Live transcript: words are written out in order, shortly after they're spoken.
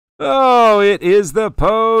Oh, it is the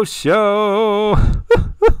post show.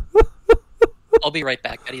 I'll be right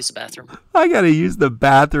back. Gotta use the bathroom. I gotta use the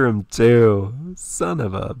bathroom too. Son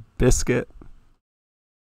of a biscuit.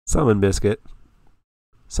 Summon Biscuit.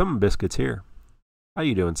 Summon Biscuit's here. How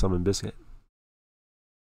you doing, Summon Biscuit?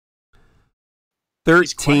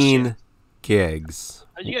 13 gigs.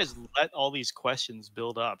 How do you guys let all these questions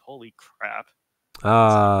build up? Holy crap.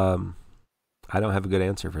 I don't have a good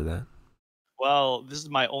answer for that. Well, this is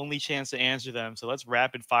my only chance to answer them, so let's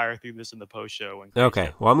rapid fire through this in the post show.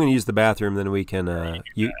 Okay. Well, I'm going to use the bathroom, then we can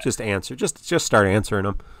you just answer. Just start answering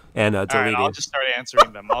them and deleting. All right, I'll just start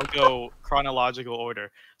answering them. I'll go chronological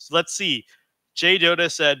order. So let's see. J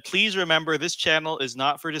Dota said, "Please remember this channel is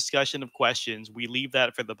not for discussion of questions. We leave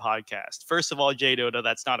that for the podcast." First of all, J Dota,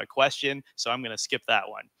 that's not a question, so I'm going to skip that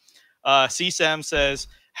one. CSAM says,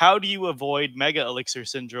 "How do you avoid Mega Elixir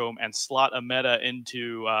Syndrome and slot a meta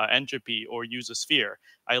into Entropy or use a sphere?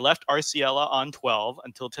 I left Arciella on 12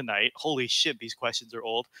 until tonight." Holy shit, these questions are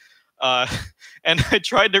old. And I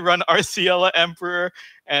tried to run Arciella Emperor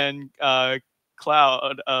and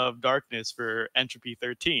Cloud of Darkness for Entropy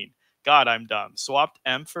 13. God, I'm dumb. Swapped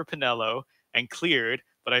M for Pinello and cleared,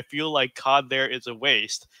 but I feel like COD there is a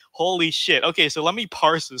waste. Holy shit. Okay, so let me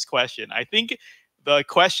parse this question. I think the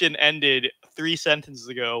question ended 3 sentences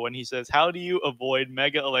ago when he says, "How do you avoid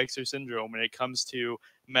Mega Elixir Syndrome when it comes to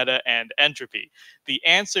meta and entropy?" The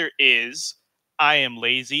answer is, I am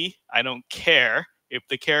lazy. I don't care. If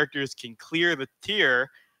the characters can clear the tier,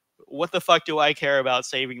 what the fuck do I care about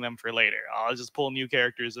saving them for later? I'll just pull new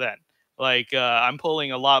characters then. Like, I'm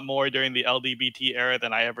pulling a lot more during the LDBT era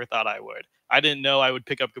than I ever thought I would. I didn't know I would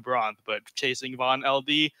pick up Gabranth, but chasing Von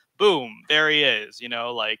LD, boom, there he is. You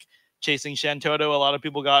know, like, chasing Shantoto, a lot of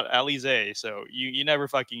people got Alize, so you never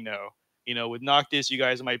fucking know. You know, with Noctis, you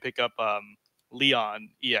guys might pick up Leon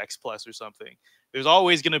EX Plus or something. There's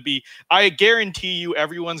always going to be, I guarantee you,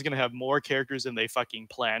 everyone's going to have more characters than they fucking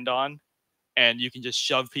planned on, and you can just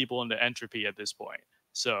shove people into Entropy at this point.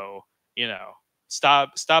 So, you know,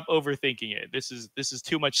 stop overthinking it. This is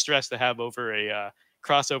too much stress to have over a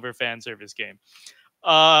crossover fan service game.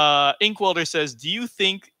 Inkwelder says, "Do you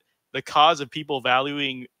think the cause of people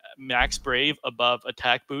valuing Max Brave above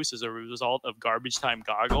attack boost is a result of garbage time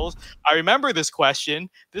goggles?" I remember this question.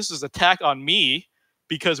 This was attack on me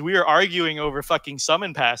because we were arguing over fucking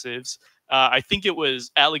summon passives. I think it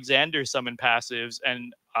was Alexander summon passives,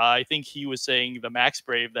 and I think he was saying the Max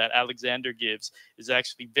Brave that Alexander gives is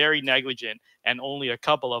actually very negligent and only a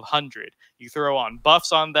couple of hundred. You throw on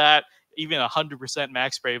buffs on that, even 100%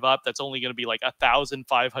 Max Brave up, that's only going to be like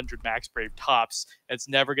 1,500 Max Brave tops. It's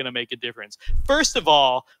never going to make a difference. First of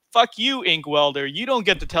all, fuck you, Inkwelder. You don't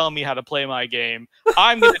get to tell me how to play my game.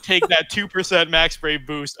 I'm going to take that 2% Max Brave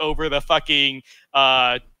boost over the fucking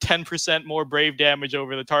 10% more Brave damage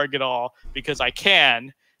over the target all because I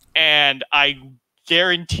can, and I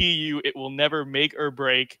guarantee you it will never make or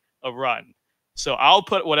break a run. So I'll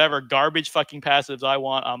put whatever garbage fucking passives I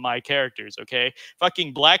want on my characters, okay?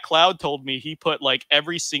 Fucking Black Cloud told me he put like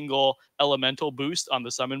every single elemental boost on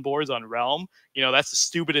the summon boards on Realm. You know, that's the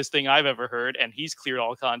stupidest thing I've ever heard, and he's cleared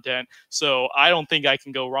all content. So I don't think I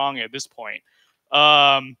can go wrong at this point.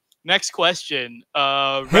 Next question.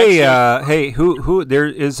 Hey, who there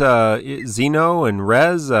is Zeno and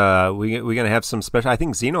Rez. We gonna have some special. I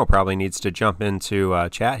think Zeno probably needs to jump into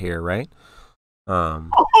chat here, right? No,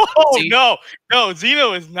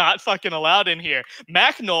 Zeno is not fucking allowed in here.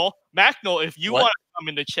 Macnol, if you want to come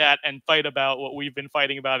into chat and fight about what we've been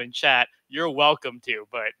fighting about in chat, you're welcome to.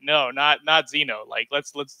 But no, not Zeno. Like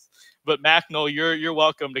let's. But Macnol, you're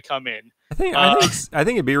welcome to come in. I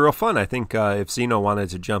think it'd be real fun. I think if Zeno wanted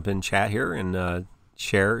to jump in chat here and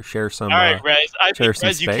share some. All right, Rez. I think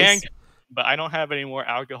Rez, you can, but I don't have any more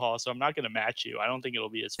alcohol, so I'm not going to match you. I don't think it'll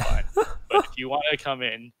be as fun. But if you want to come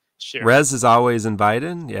in, sure. Rez is always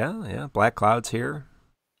invited. Yeah. Black Cloud's here.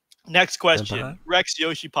 Next question. Rex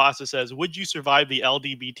Yoshi Pasta says, "Would you survive the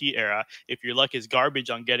LDBT era if your luck is garbage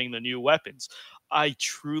on getting the new weapons?" I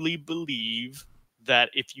truly believe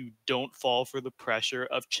that if you don't fall for the pressure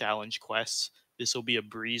of challenge quests, this will be a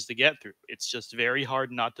breeze to get through. It's just very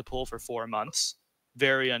hard not to pull for 4 months.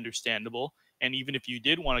 Very understandable. And even if you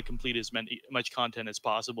did want to complete as much content as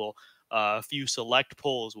possible, a few select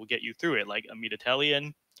pulls will get you through it, like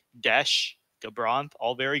Amitatelian, Desh, Gabranth,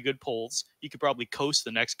 all very good pulls. You could probably coast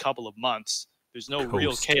the next couple of months. There's no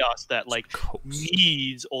real chaos that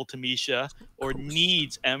needs Ultimecia or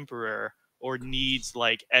needs Emperor or needs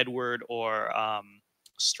like Edward or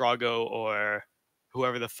Strago or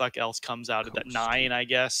whoever the fuck else comes out at that 9, I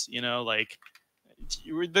guess. You know, like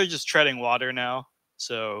they're just treading water now.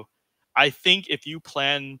 So I think if you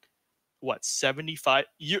plan what 75.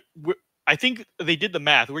 I think they did the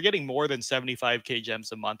math. We're getting more than 75k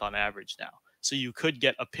gems a month on average now. So you could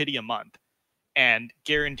get a pity a month, and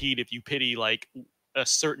guaranteed if you pity like a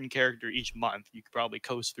certain character each month, you could probably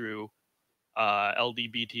coast through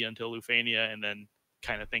LDBT until Lufania, and then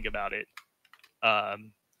kind of think about it.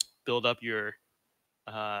 Build up your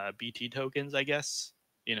BT tokens, I guess.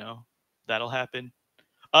 You know, that'll happen.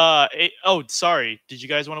 Oh, sorry. Did you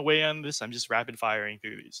guys want to weigh in on this? I'm just rapid firing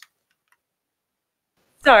through these.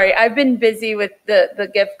 Sorry, I've been busy with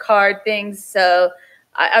the gift card things, so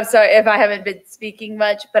I'm sorry if I haven't been speaking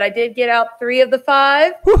much, but I did get out 3 of the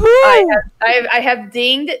 5. I have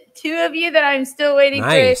dinged 2 of you that I'm still waiting for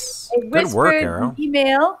a whispered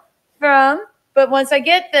email from. But once I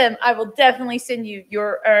get them, I will definitely send you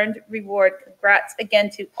your earned reward. Congrats again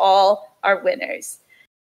to all our winners.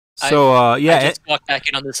 So I just walked back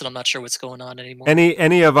in on this, and I'm not sure what's going on anymore.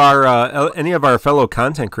 Any of our fellow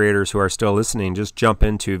content creators who are still listening, just jump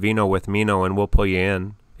into Vino with Mino, and we'll pull you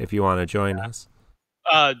in if you want to join us.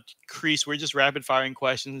 Crease, we're just rapid firing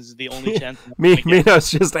questions. This is the only chance. Mino's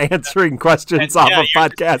just answering questions off of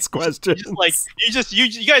podcast questions.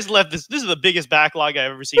 You guys left this. This is the biggest backlog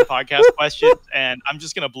I've ever seen podcast questions, and I'm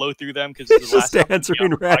just gonna blow through them because it's just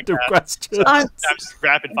answering random questions. So I'm just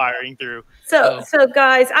rapid firing through. So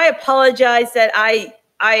guys, I apologize that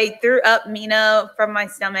I threw up Mino from my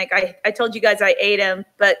stomach. I told you guys I ate him,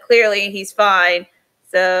 but clearly he's fine.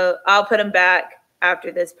 So I'll put him back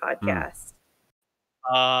after this podcast.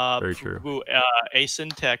 Very true.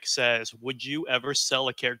 Asintech says, would you ever sell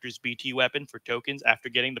a character's BT weapon for tokens after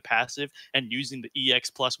getting the passive and using the EX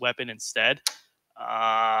plus weapon instead?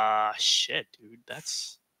 Shit, dude.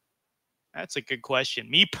 That's a good question.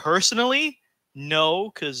 Me personally,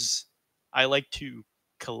 no, because I like to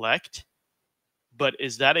collect. But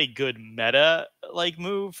is that a good meta like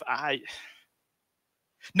move?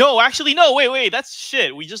 No, actually, no. Wait. That's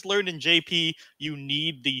shit. We just learned in JP you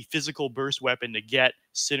need the physical burst weapon to get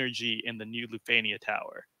synergy in the new Lufania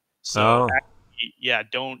tower. So, actually, yeah,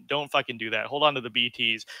 don't fucking do that. Hold on to the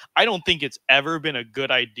BTs. I don't think it's ever been a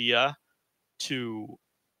good idea to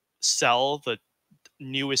sell the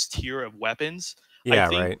newest tier of weapons. Yeah,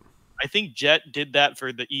 right. I think Jet did that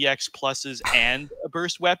for the EX pluses and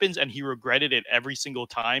burst weapons, and he regretted it every single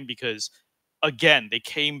time because, again, they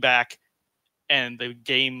came back. And the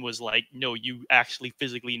game was like, no, you actually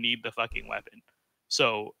physically need the fucking weapon.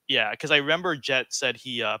 So, yeah, because I remember Jet said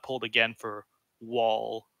he pulled again for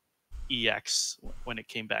Wall EX when it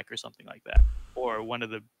came back or something like that. Or one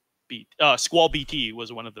of the Squall BT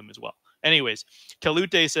was one of them as well. Anyways,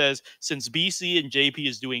 Kalute says, since BC and JP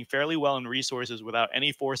is doing fairly well in resources without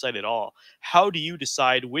any foresight at all, how do you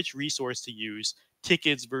decide which resource to use,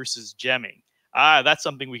 tickets versus gemming? That's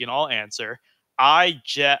something we can all answer. I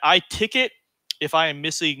ticket if I am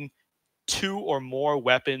missing 2 or more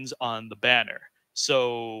weapons on the banner.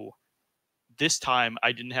 So this time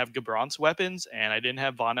I didn't have Gabron's weapons and I didn't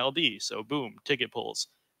have Von LD. So boom, ticket pulls.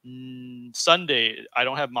 Sunday, I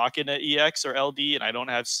don't have Machina EX or LD and I don't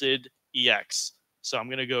have Sid EX. So I'm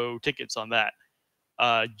going to go tickets on that.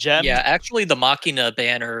 Gem. Yeah, actually the Machina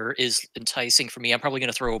banner is enticing for me. I'm probably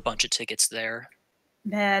going to throw a bunch of tickets there.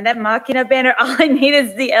 Man, that Machina banner, all I need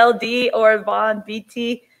is the LD or Von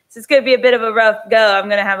BT. So it's going to be a bit of a rough go. I'm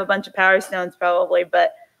going to have a bunch of Power Stones probably,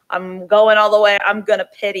 but I'm going all the way. I'm going to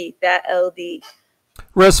pity that LD.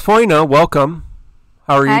 Resfoina, welcome.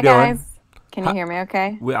 How are you doing? Hi, guys. Can you hear me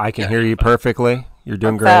okay? I can hear you perfectly. You're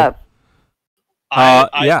doing What's great. Up?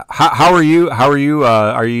 Yeah. How are you? Are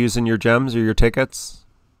you using your gems or your tickets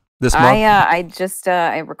this month? I just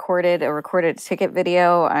I recorded a ticket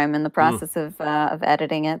video. I'm in the process of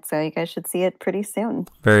editing it, so you guys should see it pretty soon.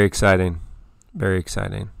 Very exciting. Very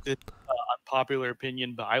exciting. It's unpopular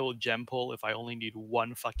opinion, but I will gem pull if I only need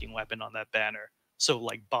 1 fucking weapon on that banner. So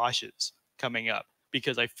like Bosch's coming up,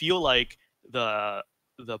 because I feel like the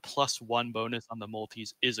 +1 bonus on the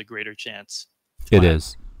multis is a greater chance. It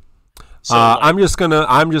is. So I'm just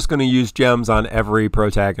gonna use gems on every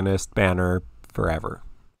protagonist banner forever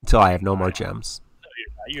until I have no more gems.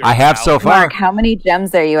 I have so far. Mark, how many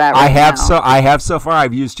gems are you at right now? I have so far.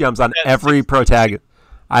 I've used gems on every protagonist.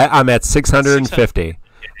 I'm at 650.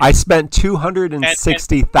 I spent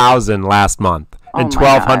 260,000 last month and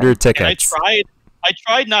 1,200 tickets. And I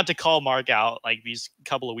tried not to call Mark out like these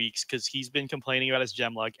couple of weeks because he's been complaining about his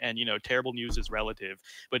gem luck, and terrible news is relative.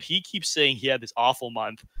 But he keeps saying he had this awful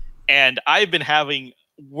month, and I've been having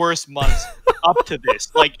worse months up to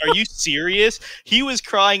this. Like, are you serious? He was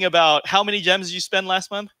crying about how many gems did you spend last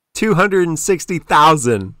month?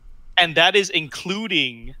 260,000. And that is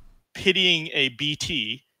including pitying a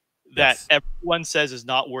BT, that Yes. everyone says is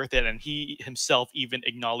not worth it, and he himself even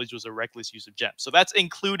acknowledged was a reckless use of gems. So that's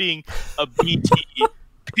including a BT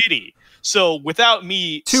pity. So without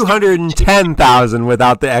me 210,000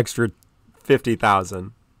 without the extra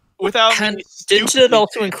 50,000. without And me didn't it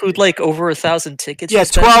also include like over 1,000 tickets? Yeah, you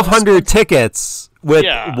spent last 1,200 month? tickets with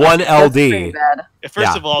Yeah, one That's pretty LD. bad.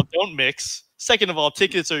 First Yeah. of all, don't mix. Second of all,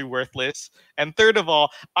 tickets are worthless. And third of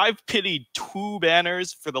all, I've pitied 2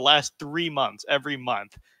 banners for the last 3 months, every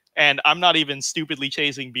month. And I'm not even stupidly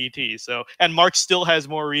chasing BT. So, and Mark still has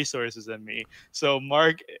more resources than me. So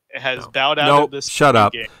Mark has bowed out of this Shut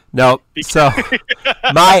up. game. Nope. So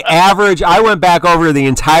my average, I went back over the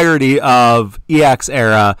entirety of EX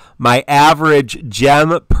era. My average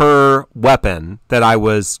gem per weapon that I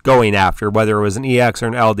was going after, whether it was an EX or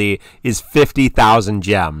an LD, is 50,000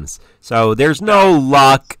 gems. So there's no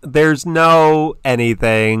luck. There's no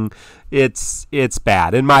anything. It's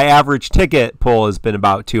bad. And my average ticket pull has been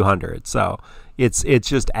about 200. So it's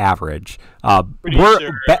just average.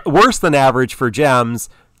 Worse than average for gems.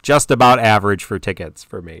 Just about average for tickets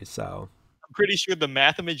for me. So I'm pretty sure the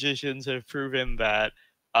mathematicians have proven that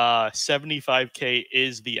 75K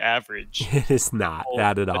is the average. it is not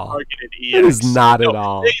that at all. It is not at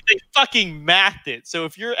all. They fucking mathed it. So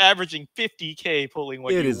if you're averaging 50K pulling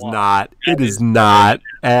what It you is want, not. It is not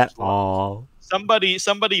at all.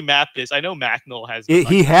 Somebody mapped this. I know Macnell has.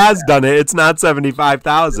 He has done it. It's not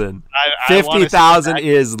 75,000. 50,000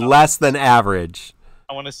 is less than average.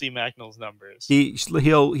 I want to see Macnell's numbers. He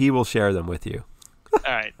will share them with you.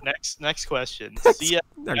 All right, next question.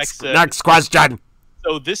 Next question.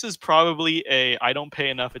 So this is probably a I don't pay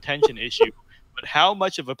enough attention issue, but how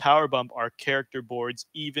much of a power bump are character boards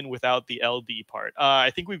even without the LD part?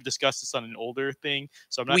 I think we've discussed this on an older thing,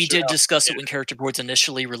 so I'm not sure. We did discuss it when character boards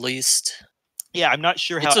initially released. Yeah, I'm not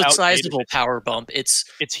sure how it's a sizable power bump. It's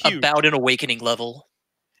huge. About an awakening level.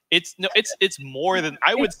 It's more than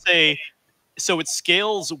I would say. So it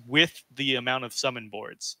scales with the amount of summon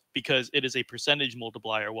boards because it is a percentage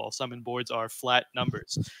multiplier, while summon boards are flat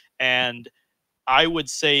numbers. And I would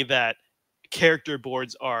say that character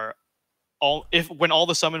boards are when all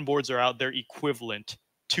the summon boards are out, they're equivalent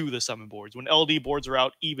to the summon boards. When LD boards are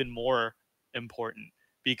out, even more important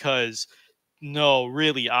because no,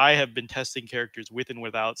 really, I have been testing characters with and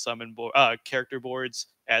without character boards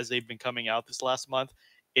as they've been coming out this last month.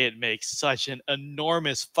 It makes such an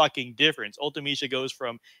enormous fucking difference. Ultimisha goes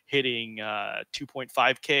from hitting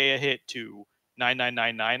 2.5k a hit to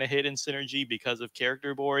 9999 a hit in synergy because of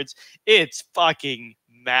character boards. It's fucking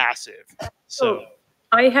massive. So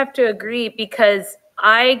I have to agree because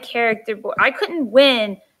I couldn't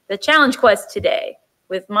win the challenge quest today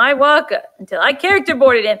with my Waka until I character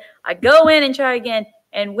boarded him. I go in and try again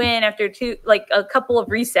and win after a couple of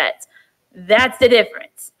resets. That's the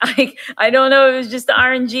difference. I don't know if it was just the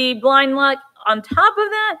RNG blind luck on top of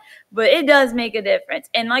that, but it does make a difference.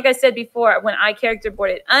 And like I said before, when I character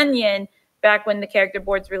boarded Onion, back when the character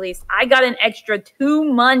boards released, I got an extra 2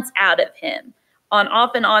 months out of him on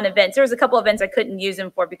off and on events. There was a couple of events I couldn't use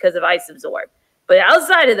him for because of Ice Absorb. But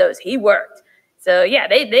outside of those, he worked. So yeah,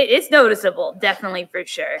 it's noticeable, definitely for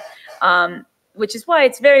sure. Which is why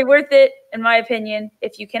it's very worth it, in my opinion,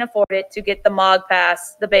 if you can afford it, to get the Mog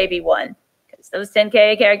Pass, the baby one. Because those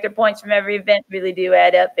 10K character points from every event really do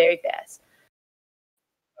add up very fast.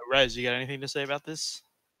 Rez, you got anything to say about this?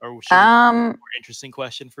 Or should we more interesting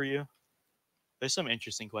question for you? There's some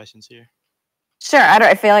interesting questions here. Sure.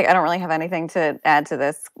 I feel like I don't really have anything to add to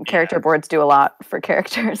this. Character boards do a lot for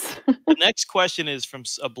characters. The next question is from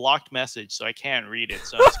a blocked message, so I can't read it,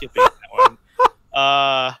 so I'm skipping that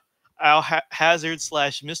one.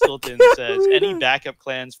 Hazard/Mistleton says, any backup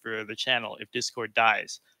plans for the channel if Discord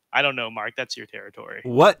dies? I don't know, Mark. That's your territory.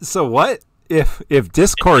 What? So what? If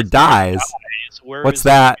Discord dies, what's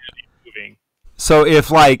that? So if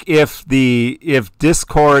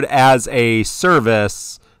Discord as a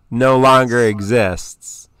service no longer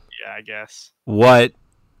exists, yeah, I guess. What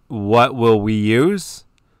will we use?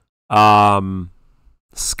 Skype.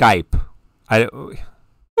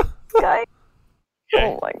 Skype.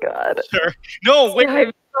 Oh my god. Sure. No, wait.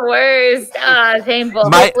 Skype's the worst. Painful.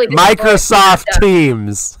 Microsoft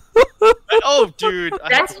Teams. Oh, dude.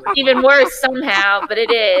 That's even worse somehow, but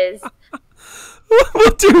it is.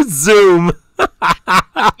 We'll do Zoom.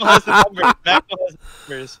 Maxwell has the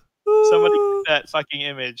numbers. Somebody get that fucking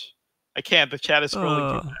image. I can't. The chat is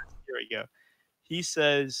scrolling too fast. Here we go. He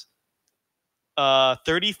says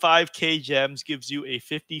 35k gems gives you a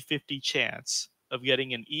 50-50 chance of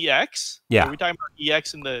getting an EX. Yeah. Are we talking about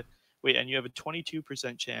EX in the wait? And you have a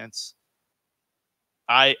 22% chance.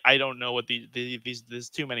 I don't know what these. There's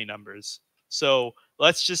too many numbers. So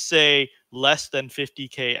let's just say less than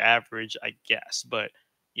 50K average, I guess. But,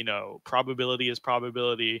 you know, probability is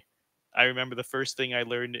probability. I remember the first thing I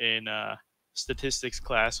learned in statistics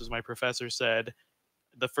class was my professor said,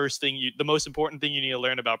 the most important thing you need to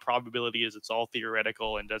learn about probability is it's all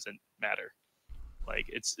theoretical and doesn't matter. Like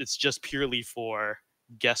it's just purely for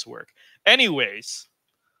guesswork. Anyways,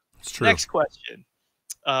 It's true. next question.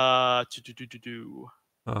 Oh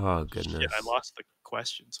goodness! Shit, I lost the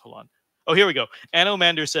questions. Hold on. Oh, here we go.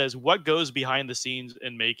 Anomander says, what goes behind the scenes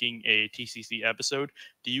in making a TCC episode?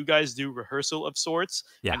 Do you guys do rehearsal of sorts?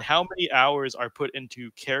 Yeah. And how many hours are put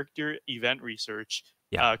into character event research,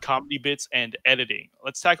 comedy bits, and editing?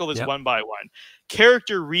 Let's tackle this one by one.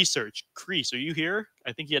 Character research. Kreese, are you here?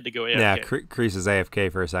 I think he had to go AFK. Yeah, Kreese is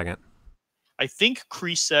AFK for a second. I think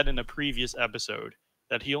Kreese said in a previous episode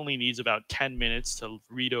that he only needs about 10 minutes to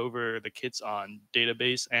read over the kits on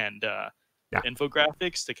database and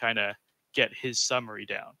infographics to kind of get his summary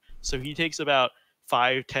down. So he takes about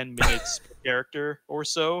 5-10 minutes per character or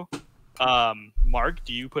so. Mark,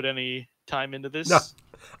 do you put any time into this? No,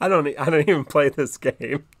 I don't even play this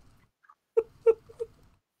game.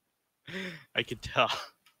 I could tell.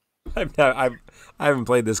 I haven't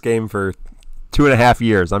played this game for 2.5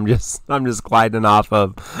 years. I'm just gliding off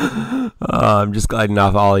of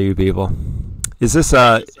all of you people. Is this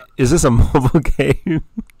a mobile game?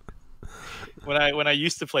 When I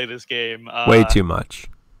used to play this game, way too much.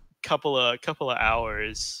 Couple of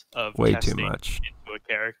hours of way testing too much into a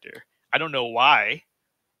character. I don't know why,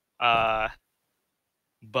 but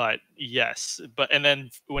yes. And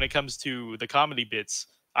then when it comes to the comedy bits,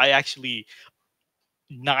 I actually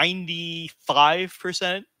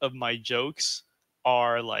 95% of my jokes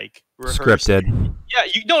are like rehearsed. Scripted. Yeah,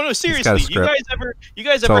 no, seriously. You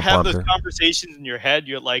guys ever have those conversations in your head?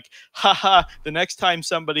 You're like, haha, the next time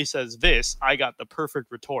somebody says this, I got the perfect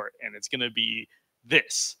retort, and it's gonna be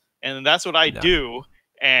this. And that's what I do,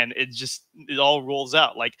 and it all rolls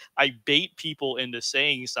out. Like I bait people into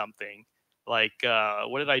saying something. Like,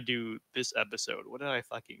 what did I do this episode? What did I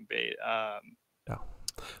fucking bait?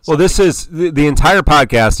 Well, this is the entire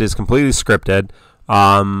podcast is completely scripted.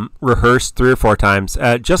 Rehearsed 3 or 4 times,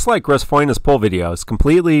 just like Grosfoina's pull videos,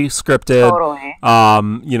 completely scripted. Totally.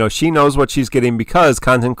 You know, she knows what she's getting because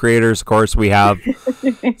content creators, of course, we have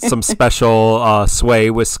some special sway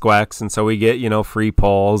with Squex, and so we get, you know, free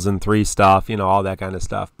polls and 3 stuff, you know, all that kind of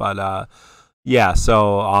stuff. But yeah,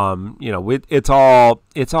 so you know, it's all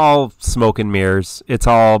smoke and mirrors. It's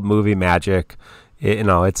all movie magic. You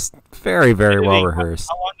know, it's very, very well rehearsed.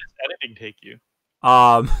 How long does editing take you?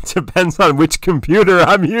 Depends on which computer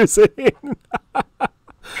I'm using.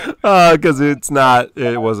 Because it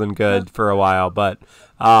wasn't good for a while. But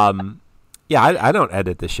yeah, I don't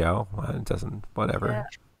edit the show. It doesn't, whatever. Yeah.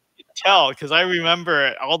 Tell, because I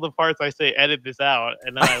remember all the parts I say, edit this out,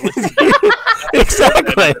 and then I listen to it.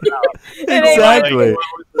 Exactly. Exactly.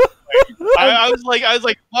 I was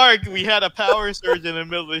like, Mark, we had a power surge in the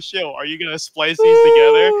middle of the show. Are you gonna splice these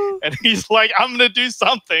together? And he's like, I'm gonna do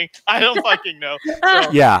something. I don't fucking know.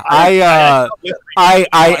 So yeah, I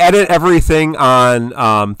edit everything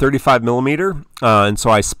on 35 millimeter, and so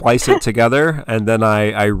I splice it together, and then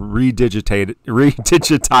I redigitize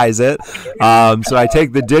it. So I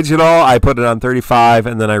take the digital, I put it on 35,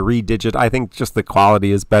 and then I redigit. I think just the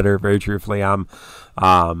quality is better. Very truthfully,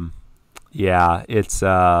 yeah, it's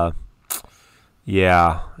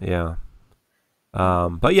yeah.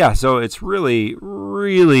 But yeah, so it's really,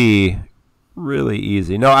 really, really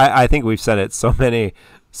easy. No, I think we've said it so many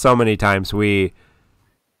times. We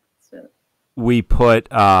put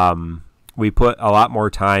a lot more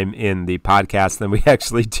time in the podcast than we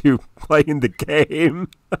actually do playing the game.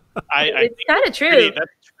 It's kind of true.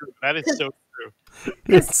 That's true. That is so true.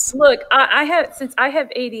 Look, I have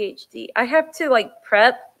ADHD, I have to like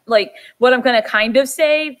prep like what I'm going to kind of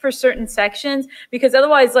say for certain sections, because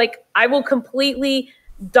otherwise like I will completely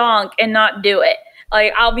donk and not do it.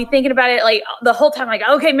 Like I'll be thinking about it like the whole time, like,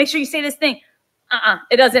 okay, make sure you say this thing.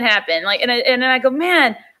 It doesn't happen. Like, and then I go,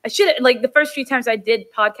 man, I should, like the first few times I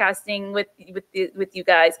did podcasting with you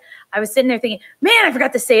guys, I was sitting there thinking, man, I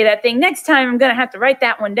forgot to say that thing. Next time I'm going to have to write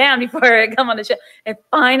that one down before I come on the show. And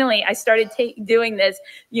finally I started doing this,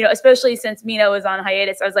 you know, especially since Mino was on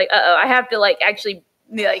hiatus. I was like, I have to like actually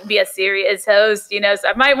like be a serious host, you know, so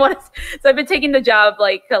I might want to, so I've been taking the job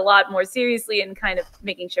like a lot more seriously and kind of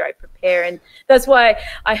making sure I prepare. And that's why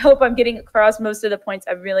I hope I'm getting across most of the points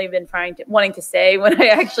I've really been wanting to say when I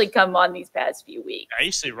actually come on these past few weeks. I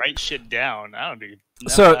used to write shit down. I don't do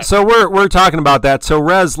So we're talking about that. So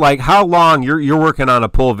Rez, like, how long you're working on a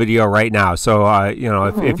pull video right now? So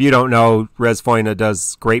if you don't know, Rez Foyna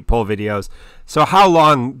does great pull videos. So how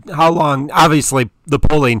long? Obviously, the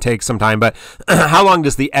pulling takes some time, but how long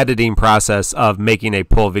does the editing process of making a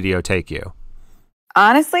pull video take you?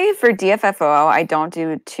 Honestly, for DFFO, I don't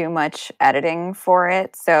do too much editing for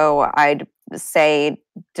it. So I'd say,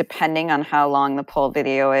 depending on how long the pull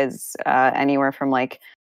video is, anywhere from like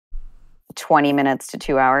 20 minutes to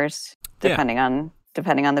 2 hours, depending on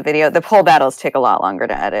the video. The pull battles take a lot longer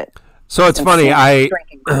to edit. So it's funny,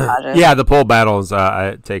 the pull battles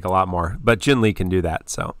take a lot more, but Jin Lee can do that.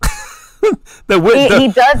 So he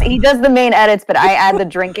does the main edits, but I add the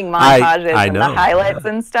drinking montages and the highlights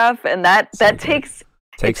and stuff, and that takes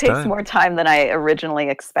more time than I originally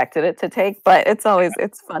expected it to take. But it's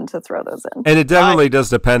fun to throw those in, and it definitely does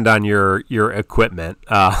depend on your equipment.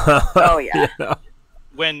 Oh yeah.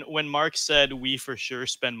 When Mark said we for sure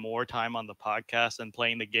spend more time on the podcast than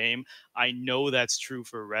playing the game, I know that's true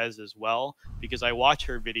for Rez as well, because I watch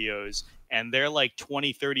her videos and they're like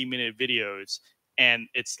 20, 30-minute videos, and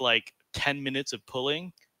it's like 10 minutes of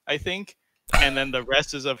pulling, I think. And then the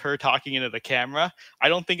rest is of her talking into the camera. I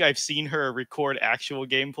don't think I've seen her record actual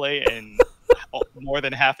gameplay in more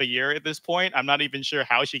than half a year at this point. I'm not even sure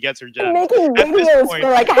how she gets her gems. Making videos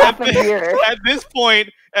for like half a year.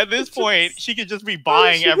 At this point, she could just be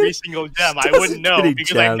buying every single gem. I wouldn't know,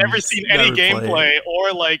 because I've never seen any gameplay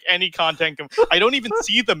or like any content. I don't even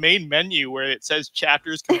see the main menu where it says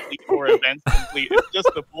chapters complete or events complete. It's just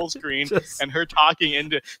the full screen and her talking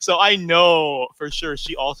into. So I know for sure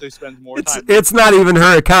she also spends more time. It's not even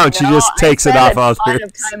her account. She just takes it off others. I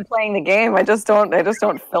spend time playing the game. I just don't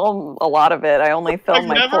film a lot of it. I only film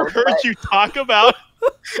my. I've never heard you talk about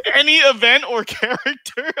any event or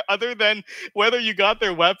character other than whether you got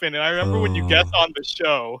their weapon. And I remember when you guest on the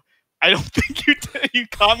show, I don't think you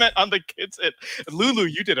comment on the kids. Lulu,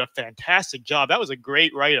 you did a fantastic job. That was a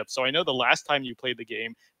great write-up. So I know the last time you played the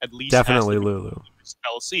game, at least definitely Lulu,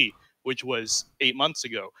 LC, which was 8 months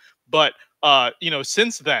ago. But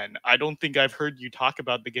since then, I don't think I've heard you talk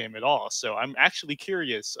about the game at all. So I'm actually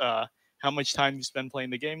curious how much time you spend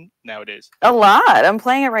playing the game nowadays. A lot. I'm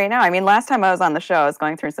playing it right now. I mean, last time I was on the show, I was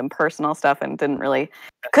going through some personal stuff and couldn't really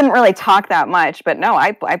talk that much. But no,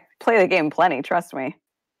 I play the game plenty. Trust me.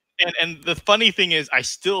 And the funny thing is, I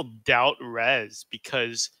still doubt Rez,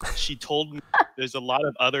 because she told me there's a lot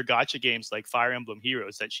of other gacha games like Fire Emblem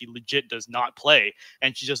Heroes that she legit does not play,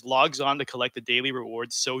 and she just logs on to collect the daily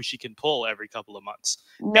rewards so she can pull every couple of months.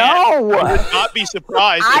 No, and I would not be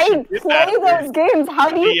surprised. I play those games.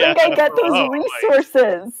 How do you think I get those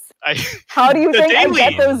resources? How do you think I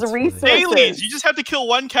get those resources? Dailies. You just have to kill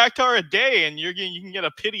one cactuar a day, and you can get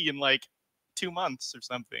a pity in like 2 months or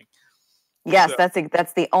something. Yes, that's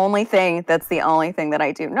the only thing. That's the only thing that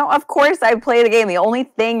I do. No, of course I play the game. The only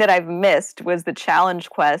thing that I've missed was the challenge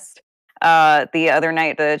quest the other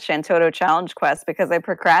night, the Shantoto challenge quest, because I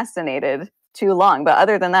procrastinated too long. But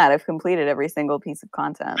other than that, I've completed every single piece of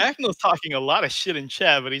content. Macno's talking a lot of shit in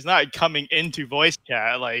chat, but he's not coming into voice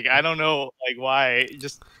chat. Like, I don't know, like, why.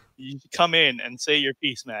 Just you come in and say your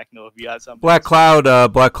piece, Macno, if you got something. Black Cloud,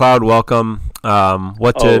 welcome.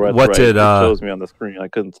 What did it shows me on the screen? I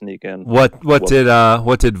couldn't sneak in. What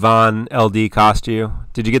did Von LD cost you?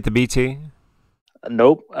 Did you get the BT?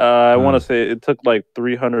 Nope. I want to say it took like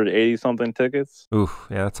 380 something tickets. Oof,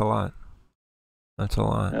 yeah, that's a lot. That's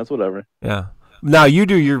whatever. Yeah. Now you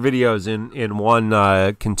do your videos in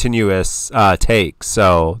one continuous take,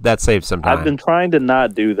 so that saves some time. I've been trying to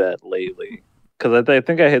not do that lately, because I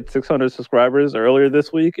think I hit 600 subscribers earlier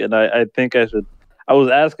this week, and I think I should. I was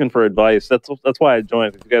asking for advice. That's why I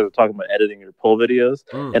joined. You guys are talking about editing your pull videos,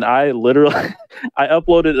 and I literally I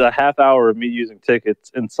uploaded a half hour of me using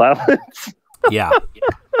tickets in silence. Yeah.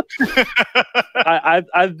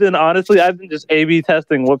 I've been just A/B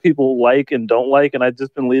testing what people like and don't like, and I've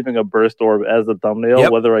just been leaving a burst orb as a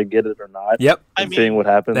thumbnail, whether I get it or not. Yep. And seeing what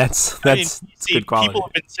happens. That's good quality. People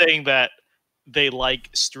have been saying that they like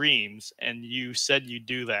streams, and you said you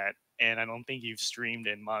do that, and I don't think you've streamed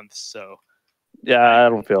in months, so yeah, I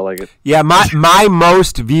don't feel like it. Yeah, my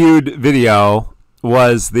most viewed video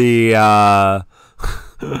was the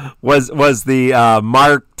was the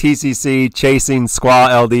Mark TCC chasing Squall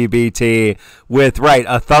LDBT with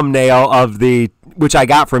a thumbnail of which I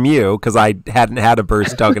got from you because I hadn't had a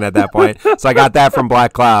burst token at that point, so I got that from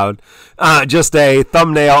Black Cloud. Just a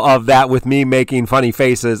thumbnail of that with me making funny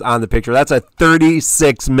faces on the picture. That's a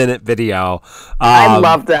 36-minute video. I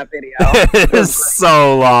love that video. It is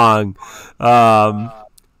so long.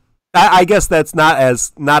 I guess that's not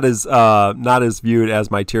as viewed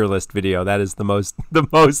as my tier list video. That is the most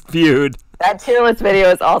viewed. That tier list video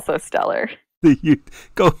is also stellar. You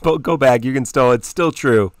go back. You can still. It's still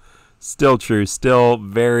true. Still true. Still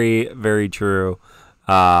very, very true.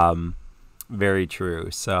 Very true.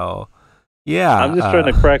 So, yeah. I'm just trying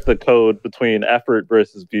to crack the code between effort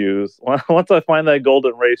versus views. Once I find that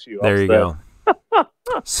golden ratio, there you go.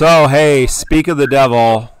 So, hey, speak of the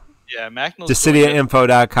devil. Yeah, Macnell's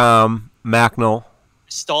DecidiaInfo.com. Macnell.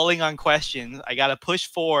 Stalling on questions. I got to push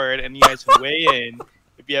forward, and you guys can weigh in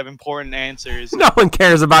if you have important answers. No one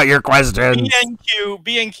cares about your questions.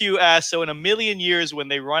 B&Q asks, so in a million years when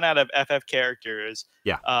they run out of FF characters,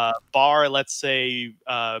 bar, let's say,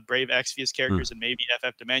 Brave Exvius characters and maybe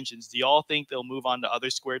FF Dimensions, do y'all think they'll move on to other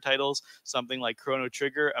Square titles? Something like Chrono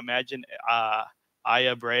Trigger? Imagine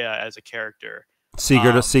Aya Brea as a character.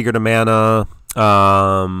 Secret of Mana,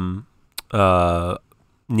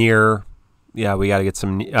 Nier. Yeah, we got to get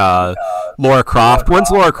some Lara Croft.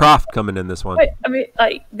 When's Lara Croft coming in this one? I mean,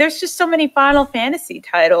 like, there's just so many Final Fantasy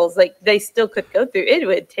titles. Like, they still could go through. It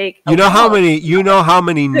would take. You know how many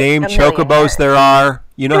named chocobos there are.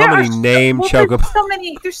 You know how many named chocobos.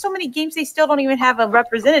 There's so many games they still don't even have a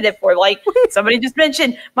representative for. Like somebody just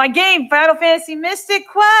mentioned my game, Final Fantasy Mystic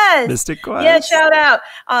Quest. Yeah, shout out.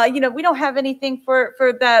 We don't have anything for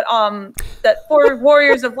that that For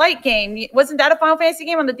Warriors of Light game. Wasn't that a Final Fantasy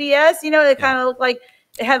game on the DS? It kind of looked like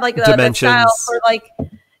it had like the style for like.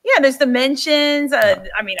 Yeah, there's Dimensions. I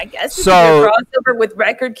guess so. Crossover with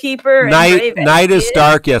Record Keeper. Night is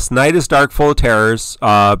Dark. Yes, Night is Dark. Full of Terrors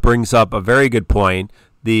brings up a very good point.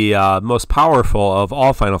 The most powerful of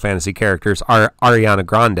all Final Fantasy characters, Ariana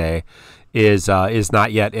Grande, is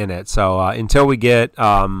not yet in it. So until we get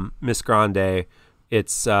Miss Grande,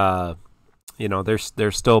 it's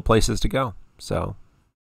there's still places to go. So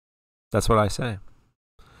that's what I say.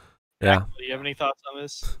 Yeah. Do you have any thoughts on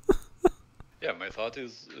this? Yeah, my thought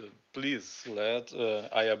is, please let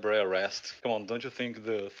Aya Brea rest. Come on, don't you think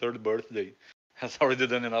the third birthday has already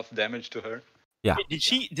done enough damage to her? Yeah. Did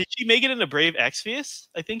she make it into Brave Exvius?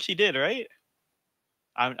 I think she did, right?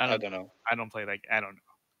 I don't know. I don't play like I don't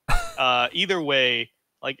know. Either way,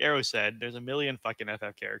 like Arrow said, there's a million fucking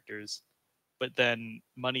FF characters, but then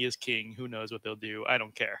money is king. Who knows what they'll do? I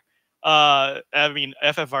don't care.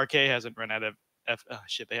 FFRK hasn't run out of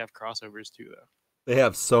they have crossovers too though. They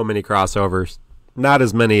have so many crossovers. Not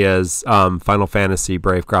as many as Final Fantasy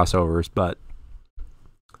Brave crossovers, but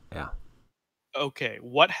yeah. Okay,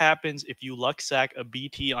 what happens if you luck sack a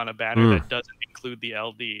BT on a banner that doesn't include the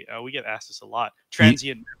LD? We get asked this a lot.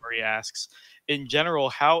 Transient Memory asks, in general,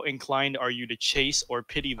 how inclined are you to chase or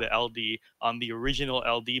pity the LD on the original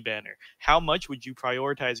LD banner? How much would you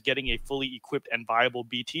prioritize getting a fully equipped and viable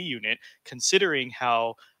BT unit, considering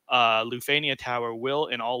how Lufania Tower will,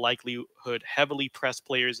 in all likelihood, heavily press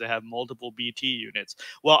players that have multiple BT units?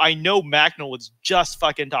 Well, I know Macnell was just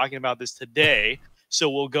fucking talking about this today. So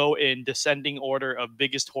we'll go in descending order of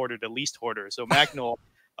biggest hoarder to least hoarder. So Macnell,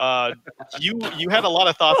 you had a lot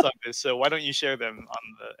of thoughts on this, so why don't you share them on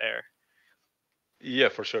the air? Yeah,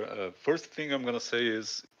 for sure. First thing I'm gonna say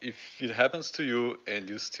is, if it happens to you and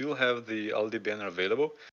you still have the LD banner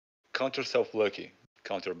available, count yourself lucky.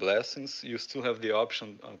 Count your blessings. You still have the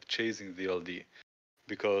option of chasing the LD,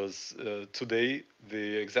 because today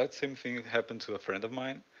the exact same thing happened to a friend of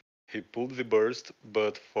mine. He pulled the burst,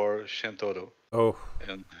 but for Shantotto. Oh.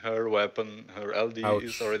 And her weapon, her LD, Ouch.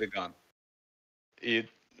 is already gone. It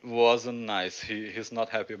wasn't nice. He's not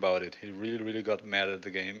happy about it. He really, really got mad at the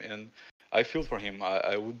game. And I feel for him.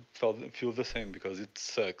 I would feel the same, because it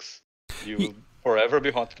sucks. You will forever be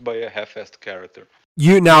haunted by a half-assed character.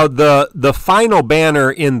 Now, the final banner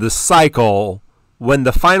in the cycle, when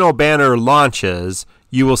the final banner launches,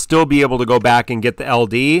 you will still be able to go back and get the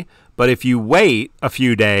LD. But if you wait a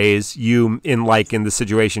few days, in the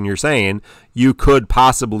situation you're saying, you could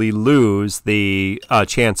possibly lose the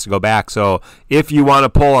chance to go back. So if you want to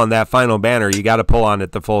pull on that final banner, you got to pull on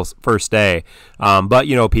it the first day.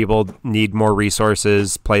 But people need more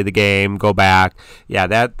resources, play the game, go back. Yeah,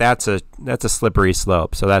 that's a slippery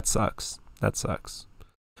slope. So that sucks.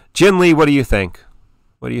 Jin Lee, what do you think?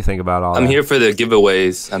 What do you think about all that? I'm here for the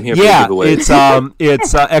giveaways. For the giveaways.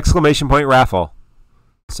 It's exclamation point raffle.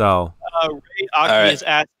 So Ray Aki is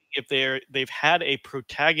asking if they've had a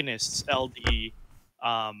protagonist's LD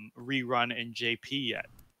rerun in JP yet.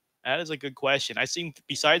 That is a good question. I think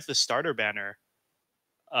besides the starter banner,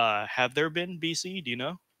 have there been BC? Do you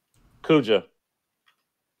know? Kuja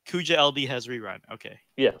LD has rerun. Okay.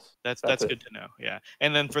 Yes. That's good to know. Yeah.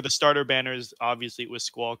 And then for the starter banners, obviously it was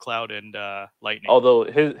Squall, Cloud, and Lightning. Although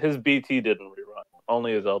his BT didn't rerun,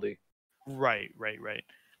 only his LD. Right.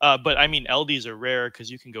 But I mean, LDs are rare because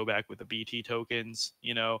you can go back with the BT tokens,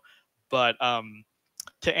 But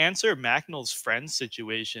To answer Macnell's friend's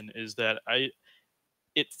situation is that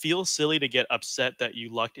it feels silly to get upset that you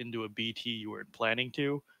lucked into a BT you weren't planning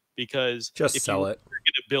to, because Just if sell you it. were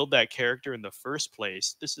going to build that character in the first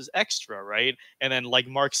place, this is extra, right? And then, like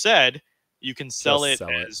Mark said, you can sell it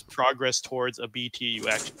as progress towards a BT you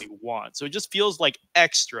actually want. So it just feels like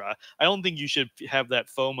extra. I don't think you should have that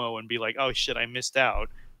FOMO and be like, "Oh shit, I missed out,"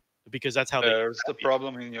 because that's how There's the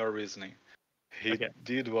problem in your reasoning. He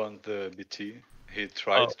did want the BT. He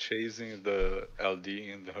tried chasing the LD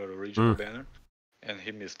in her original banner, and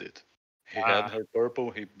he missed it. He had her purple.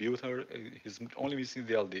 He built her. He's only missing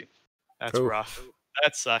the LD. That's rough.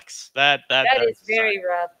 That sucks. That is very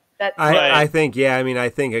rough. I think, I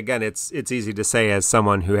think again, it's easy to say as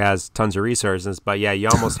someone who has tons of resources, but yeah, you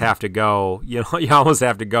almost have to go. You almost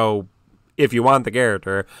have to go if you want the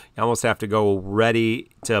character. You almost have to go ready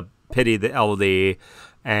to pity the LD,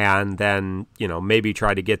 and then maybe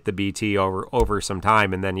try to get the BT over some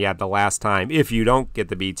time, and then the last time if you don't get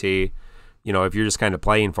the BT, if you're just kind of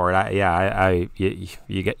playing for it,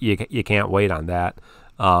 you can't wait on that,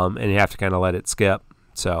 and you have to kind of let it skip.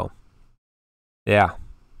 So, yeah.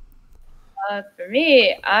 For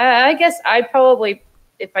me, I guess I'd probably,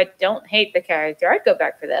 if I don't hate the character, I'd go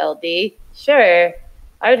back for the LD. Sure.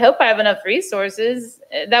 I would hope I have enough resources.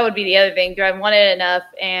 That would be the other thing. Do I want it enough,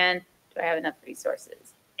 and do I have enough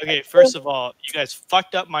resources? Okay, first of all, you guys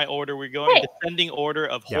fucked up my order. We're going in descending order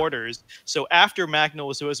of hoarders. So after Macnell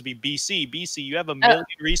was supposed to be BC. BC, you have a million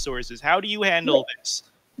resources. How do you handle this?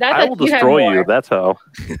 I will destroy you. That's how.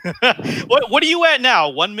 What are you at now?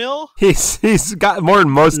 1 mil? He's got more than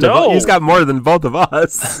most of us. He's got more than both of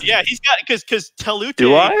us. Yeah, he's got because Telute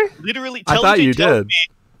literally. I thought you did.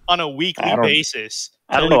 On a weekly basis.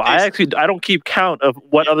 I don't know. I don't keep count of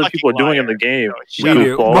what other people are doing in the game. Shut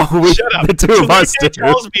up. The two of us do.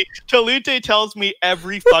 Talute tells me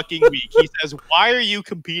every fucking week. He says, "Why are you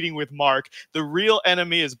competing with Mark? The real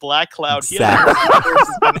enemy is Black Cloud." Exactly.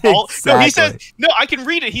 No, he says, "No, I can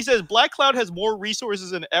read it." He says, "Black Cloud has more resources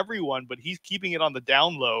than everyone, but he's keeping it on the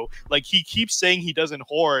down low. Like he keeps saying he doesn't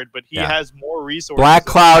hoard, but he has more resources." Black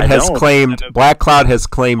Cloud has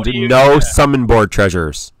claimed no summon board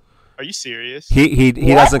treasures. Are you serious? He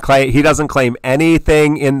doesn't claim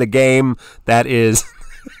anything in the game that is.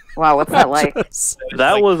 Wow, what's that like?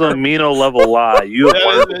 That was a Mino level lie. You have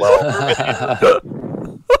learned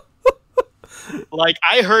well. Like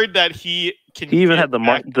I heard that he can. He even had the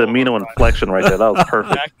Mino inflection right there. That was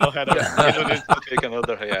perfect. He needs to take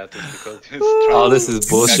another hiatus because he's this is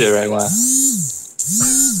bullshit right now.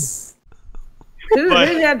 Who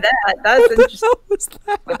had that? That's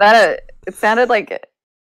interesting. It sounded like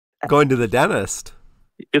going to the dentist.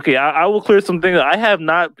 Okay, I will clear some things. I have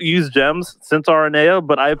not used gems since RNA,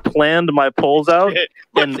 but I planned my pulls out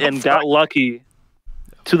and got lucky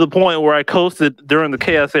to the point where I coasted during the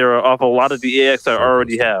Chaos era off a lot of the AX I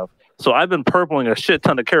already have. So I've been purpling a shit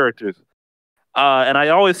ton of characters. And I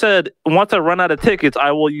always said, once I run out of tickets,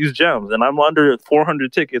 I will use gems. And I'm under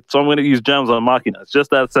 400 tickets, so I'm going to use gems on Machina. It's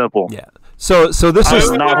just that simple. Yeah. So this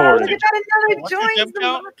is not hoarding.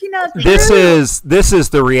 This is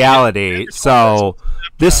the reality. So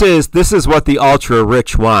this is what the ultra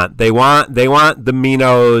rich want. They want the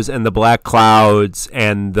Minos and the Black Clouds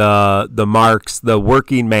and the Marks, the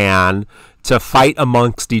working man, to fight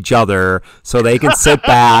amongst each other so they can sit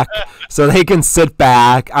back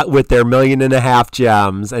with their 1.5 million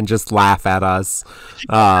gems and just laugh at us.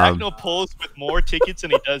 Magno pulls with more tickets than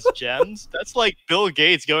he does gems. That's like Bill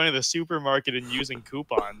Gates going to the supermarket and using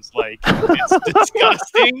coupons. Like it's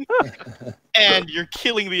disgusting, and you're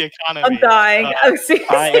killing the economy. I'm dying.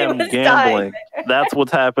 I am gambling. That's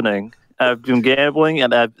what's happening. I've been gambling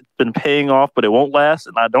and I've been paying off, but it won't last,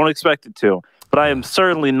 and I don't expect it to. But I am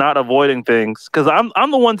certainly not avoiding things because I'm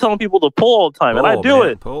the one telling people to pull all the time, and I do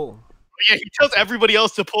it. Pull. Yeah, he tells everybody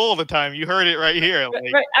else to pull all the time. You heard it right here.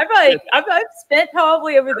 Like, right. I've spent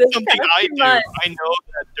probably over this something I do. months. I know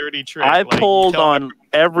that dirty trick. I pulled on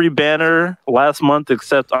every banner last month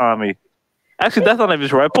except Ami. Actually, that's not even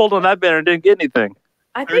true. I pulled on that banner and didn't get anything.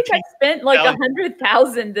 I think I spent like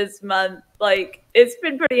 100,000 this month. Like it's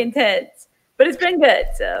been pretty intense, but it's been good.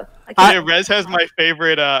 So Rez has my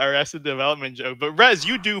favorite Arrested Development joke. But Rez,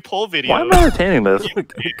 you do poll videos. Why am I entertaining this? Why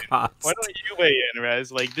don't you weigh in,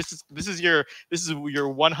 Rez? Like this is your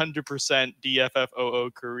 100%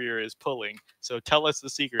 DFFOO career is pulling. So tell us the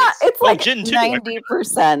secrets. It's like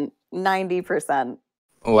 90%. 90%.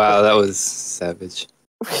 Wow, that was savage.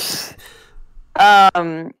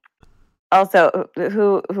 Also,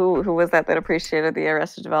 who was that appreciated the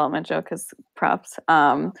Arrested Development joke? Because props.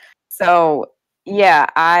 So yeah,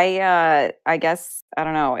 I guess I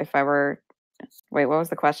don't know if I were Wait, what was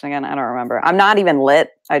the question again? I don't remember. I'm not even lit.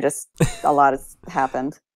 A lot has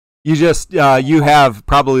happened. You just you have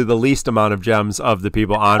probably the least amount of gems of the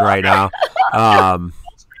people on right now.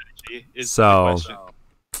 So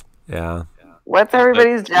yeah. What's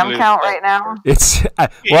everybody's gem count right now? It's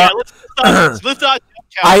let's lift off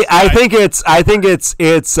I think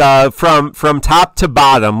it's from top to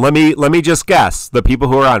bottom. Let me just guess. The people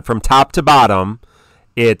who are on from top to bottom,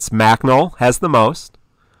 it's Macnol has the most.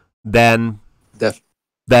 Then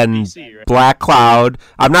DC, right? Black Cloud.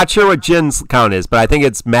 I'm not sure what Jin's count is, but I think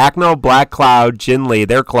it's Macno, Black Cloud, Jin Lee.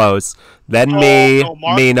 They're close. Then Mino,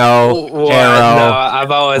 Arrow. No,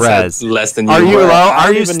 I've always Rez. had less than you. Are you were. low? I Are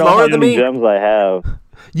don't you even know how slower than many me? gems I have.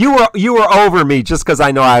 You were over me just because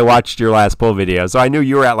I know I watched your last pull video, so I knew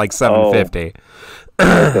you were at like 750.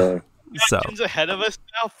 Okay. So Jin's ahead of us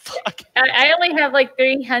now. Fuck. I only have like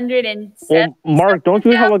 307. Well, Mark, don't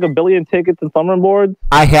you have like 1 billion tickets and summer boards?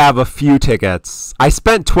 I have a few tickets. I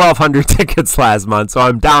spent 1,200 tickets last month, so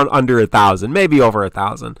I'm down under 1,000, maybe over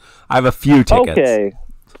 1,000. I have a few tickets. Okay.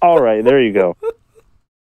 All right. There you go.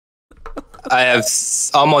 I have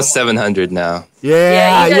almost 700 now.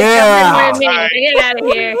 Yeah. You guys come in with me. Get out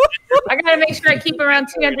of here. I gotta make sure I keep around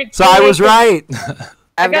 200. So I was right.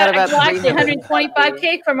 I've got I about actually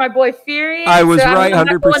 125K for my boy Fury. I was so right, I'm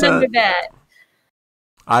not going 100%. under that.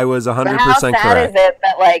 I was 100% But how sad correct. is it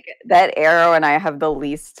that like that Arrow and I have the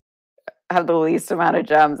least amount of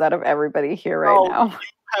gems out of everybody here right now? You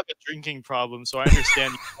have a drinking problem, so I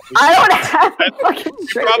understand. I don't have a fucking You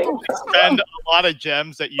drinking probably problem. spend a lot of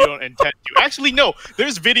gems that you don't intend to. Actually, no.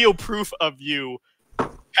 There's video proof of you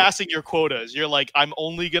passing your quotas. You're like, I'm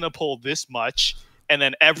only gonna pull this much, and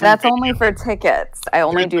then every. That's video- only for tickets. I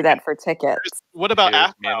only do that for tickets. What about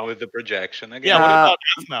Here's man Aphmau? with the projection again. Yeah, what about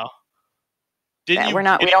Aphmau? Didn't Yeah, you? we're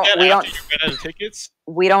not- we didn't don't- get we after don't- You ran out of tickets.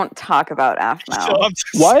 We don't talk about Aphmau. So I'm just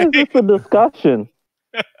Why is saying. this a discussion?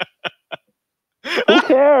 Who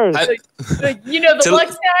cares? But, you know, the To- luck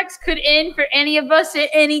stacks could end for any of us at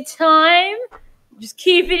any time. Just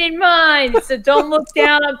keep it in mind. So don't look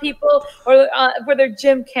down on people or for their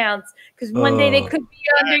gym counts, because one day they could be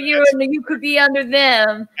under you and then you could be under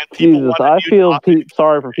them. And people Jesus, wanna I do feel nothing.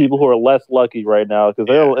 sorry for people who are less lucky right now because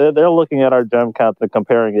they're looking at our gem count and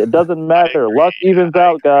comparing it. It doesn't matter. Luck evens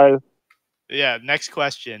out, guys. Yeah. Next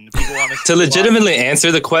question. People want To legitimately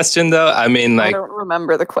answer the question, though, I mean, I like, don't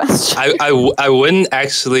remember the question. I wouldn't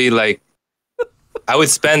actually like. I would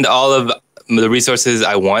spend all of the resources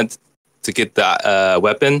I want to get the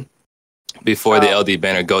weapon before the LD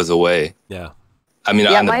banner goes away. Yeah. I mean,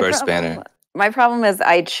 on the my burst problem- banner. My problem is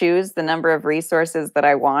I choose the number of resources that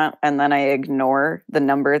I want, and then I ignore the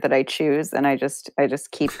number that I choose, and I just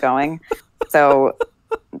keep going. So,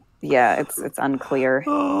 yeah, it's unclear.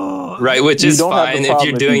 Right, which You is don't have the fine if problem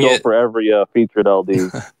you're you doing go it. for every featured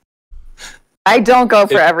LD. I don't go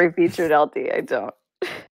for If- every featured LD. I don't.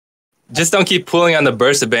 Just don't keep pulling on the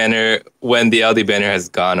burst banner when the LD banner has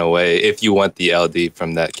gone away. If you want the LD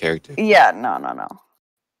from that character, Yeah, no.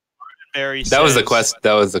 Barry that was the says, quest.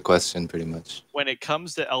 That was the question, pretty much. When it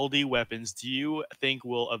comes to LD weapons, do you think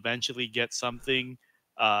we'll eventually get something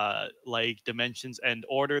like Dimensions End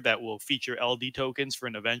Order that will feature LD tokens for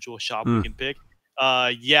an eventual shop we can pick?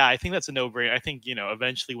 Yeah, I think that's a no-brainer. I think,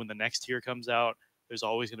 eventually when the next tier comes out, there's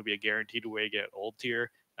always going to be a guaranteed way to get old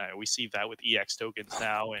tier. We see that with EX tokens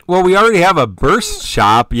now. And Well, we already have a burst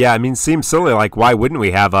shop. Yeah, I mean, seems silly. Like, why wouldn't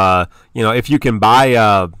we have if you can buy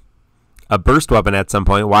a burst weapon at some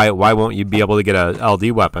point, why won't you be able to get a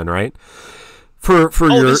LD weapon, right? For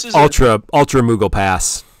your this is ultra Moogle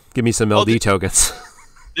pass, give me some LD tokens.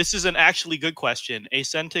 This is an actually good question.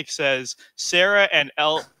 Acentic says Sarah and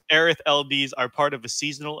Aerith LDs are part of a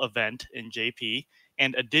seasonal event in JP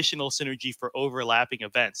and additional synergy for overlapping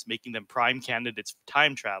events, making them prime candidates for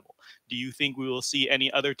time travel. Do you think we will see any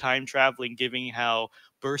other time traveling, given how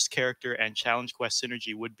burst character and challenge quest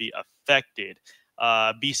synergy would be affected?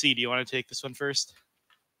 BC, do you want to take this one first?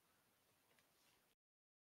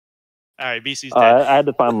 All right, BC's dead. I had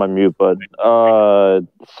to find my mute button.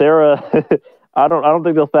 Sarah, I don't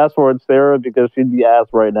think they'll fast forward Sarah because she'd be ass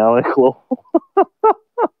right now in Clo.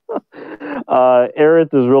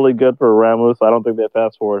 Aerith is really good for Ramus. I don't think they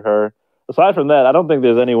fast forward her. Aside from that, I don't think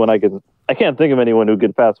there's anyone I can't think of anyone who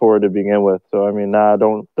could fast forward to begin with. So I mean,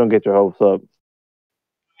 don't get your hopes up.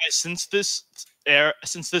 Since this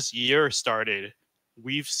year started,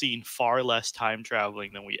 we've seen far less time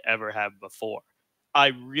traveling than we ever have before. I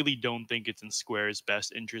really don't think it's in Square's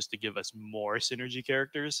best interest to give us more synergy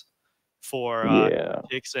characters for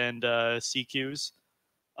ticks and CQs.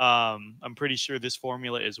 I'm pretty sure this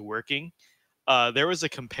formula is working. There was a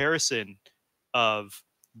comparison of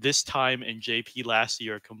this time in JP last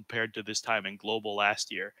year compared to this time in Global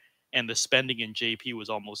last year, and the spending in JP was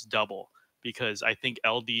almost double because I think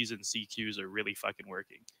LDs and CQs are really fucking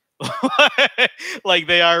working. Like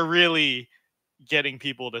they are really getting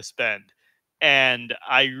people to spend. And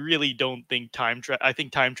I really don't think I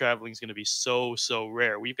think time traveling is going to be so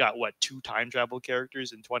rare. We've got what, 2 time travel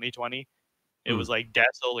characters in 2020? It was like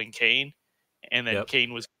Dazzle and Kane, and then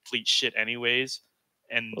Kane was complete shit anyways.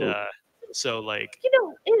 And so like, you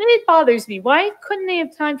know, it bothers me. Why couldn't they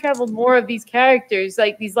have time traveled more of these characters,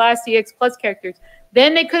 like these last EX Plus characters?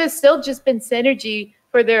 Then they could have still just been synergy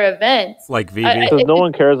for their events. Like Vivi. Because no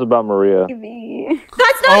one cares about Maria.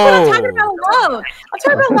 That's not what I'm talking about alone. I'm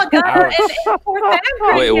talking about Lagana and Fourth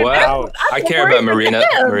Anchor. Wait, what? I care about Maria.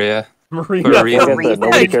 Marina. For a reason.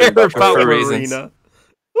 Nobody cares about For Marina. reasons.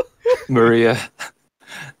 Maria.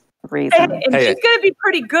 Reason. And she's gonna be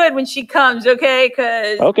pretty good when she comes, okay?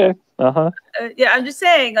 Because Okay. yeah, I'm just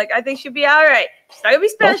saying, like, I think she'll be all right. She's not gonna be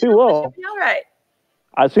special. She will. But she'll be all right.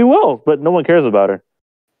 She will, but no one cares about her.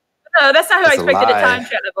 No, that's not how I That's a expected to lie. time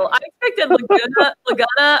travel. I expected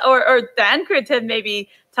Lagana or Thancred to have maybe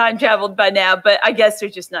time traveled by now, but I guess they're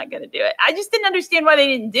just not going to do it. I just didn't understand why they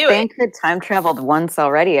didn't do it. Thancred time traveled once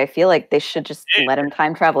already. I feel like they should just let him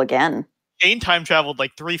time travel again. Kane time traveled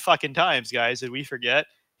like 3 fucking times, guys. Did we forget?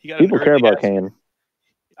 He got People care about Kane.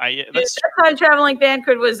 That time traveling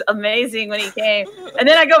Thancred was amazing when he came. And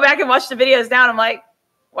then I go back and watch the videos now, and I'm like,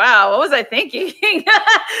 wow, what was I thinking?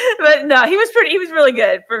 But no, he was really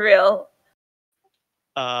good, for real.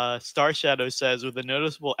 Star Shadow says, with a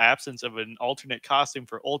noticeable absence of an alternate costume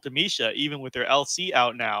for Ultimisha, even with their LC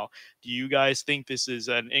out now, do you guys think this is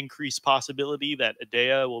an increased possibility that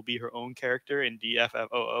Adea will be her own character in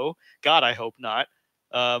DFFOO? God, I hope not.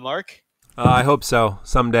 Mark? I hope so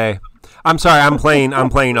someday. I'm sorry, I'm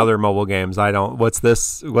playing other mobile games. I don't. What's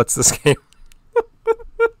this game?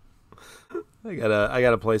 I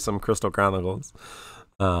gotta play some Crystal Chronicles.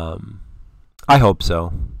 I hope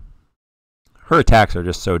so. Her attacks are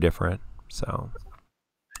just so different, so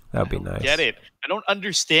that would be nice. Get it? I don't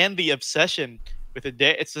understand the obsession with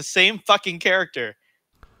Adea. It's the same fucking character.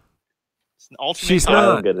 It's an alternate. She's I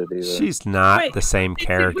don't not. get it either. She's not Wait, the same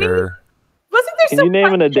character. Wasn't there Can some you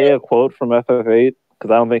name an Adea quote from FF8?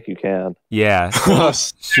 Because I don't think you can. Yeah, she said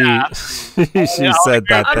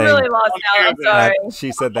that I'm thing. really lost now. I'm sorry.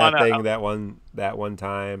 She said that thing that one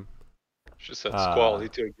time. She said, "Squall,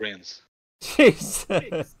 eat your greens." Jesus.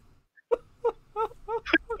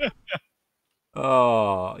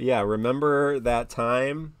 Oh, yeah. Remember that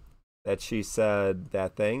time that she said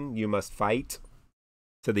that thing? You must fight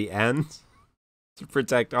to the end to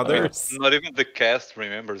protect others. Not even the cast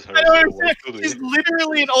remembers her. I so don't what understand. should we? She's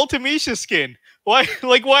literally an Ultimisha skin. Why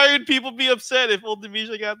would people be upset if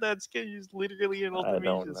Ultimisha got that skin? She's literally an I don't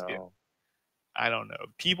Ultimisha skin. know. I don't know.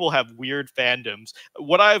 People have weird fandoms.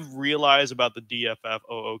 What I've realized about the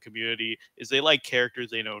DFFOO community is they like characters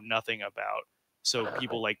they know nothing about. So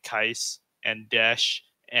people like Kais and Desh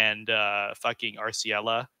and fucking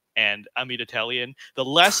Arciela and Amidatelian, the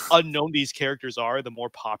less unknown these characters are, the more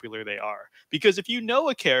popular they are. Because if you know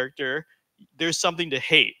a character, there's something to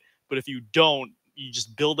hate. But if you don't, you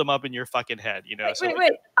just build them up in your fucking head, you know?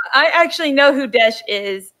 Wait. I actually know who Desh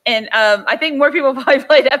is. And I think more people probably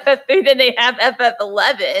played FF3 than they have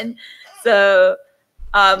FF11. So,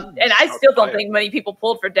 and I still don't think many people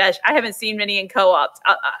pulled for Desh. I haven't seen many in co-ops.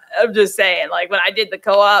 I'm just saying, like, when I did the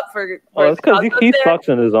co-op for It's because he sucks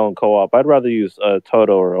in his own co-op. I'd rather use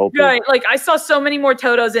Toto or Opie. Right, like, I saw so many more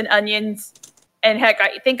Totos and Onions. And heck,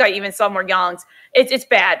 I think I even saw more Yongs. It's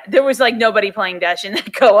bad. There was like nobody playing Dash in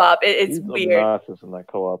that co-op. It's He's weird. obnoxious in that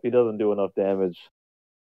co-op. He doesn't do enough damage.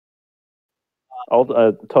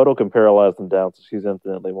 Toto can paralyze them down, so she's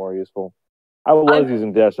infinitely more useful. I was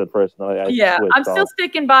using Dash at first, and I switched I'm still off.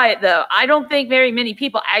 sticking by it though. I don't think very many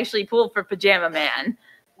people actually pulled for Pajama Man.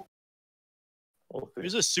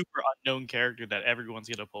 There's a super unknown character that everyone's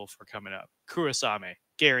going to pull for coming up. Kurosame.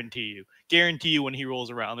 Guarantee you when he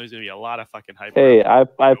rolls around, there's going to be a lot of fucking hype. Hey, I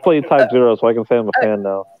played Type 0, so I can say I'm a fan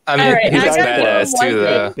now. I mean, Alright, he's I gotta badass go too, one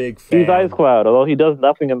though. Big fan. He's Ice Cloud, although he does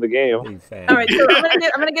nothing in the game. Big fan. All right, so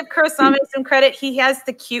I'm gonna give Kurosame some credit. He has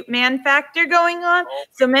the cute man factor going on,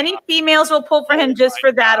 so many females will pull for him just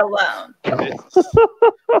for that alone.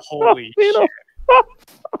 Holy shit.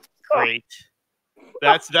 Great.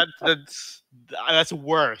 That's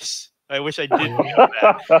worse. I wish I didn't know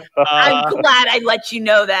that. I'm glad I let you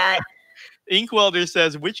know that. Inkwelder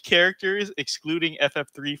says, which characters, excluding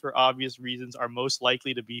FF3 for obvious reasons, are most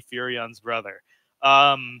likely to be Furion's brother?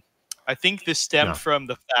 I think this stemmed from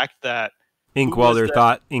the fact that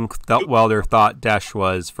Inkwelder thought Desh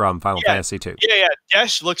was from Final Fantasy 2. Yeah.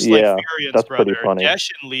 Desh looks like Yeah, Furion's that's brother. pretty funny. Desh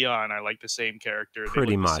and Leon are like the same character. They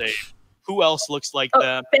Pretty look the much. same. Who else looks like Oh,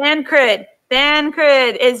 them? Bancred.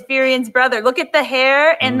 Bancred is Furion's brother. Look at the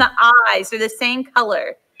hair and the eyes. They're the same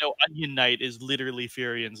color. No, Onion Knight is literally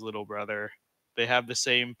Furion's little brother. They have the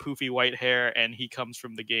same poofy white hair, and he comes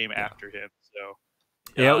from the game after him. So,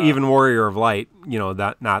 Yeah, even Warrior of Light,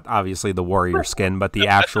 that not obviously the warrior skin, but the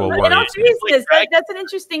actual But in warrior all skin. seriousness, that's an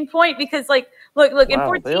interesting point because, look, in Wow, they all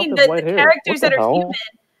 14, have the white hair. characters What the that are hell? human,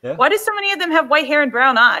 Yeah. why do so many of them have white hair and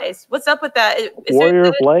brown eyes? What's up with that? Warrior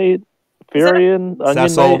of Light, Furion, Onion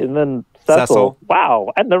Cecil. Knight, and then Cecil. Cecil.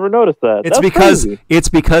 Wow, I never noticed that. It's That's crazy.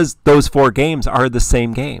 because those 4 games are the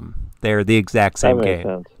same game. They're the exact same That makes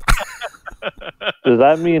game. sense. Does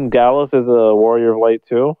that mean Gallus is a Warrior of Light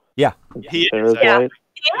too? Yeah. He There is. is Yeah. light?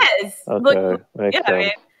 He is. Okay, makes I mean,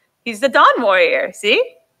 sense. he's the Dawn Warrior. See?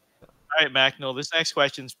 All right, Macnell, this next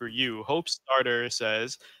question's for you. Hope Starter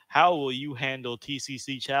says, how will you handle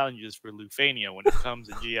TCC challenges for Lufania when it comes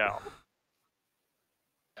to GL?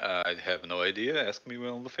 I have no idea. Ask me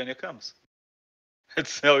when Lufania comes.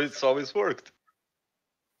 It's how it's always worked.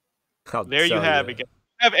 There you have it. Do you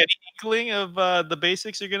have any inkling of the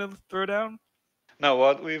basics you're going to throw down? Now,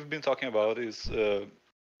 what we've been talking about is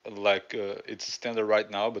it's standard right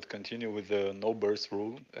now, but continue with the no burst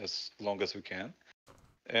rule as long as we can.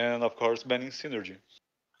 And of course, banning synergy.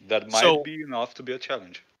 That might be enough to be a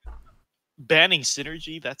challenge. Banning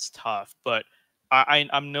synergy, that's tough, but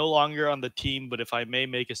I'm no longer on the team, but if I may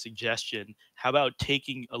make a suggestion, how about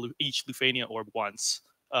taking each Lufania orb once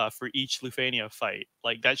for each Lufania fight?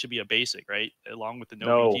 Like, that should be a basic, right? Along with the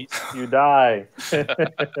no BGs. You die.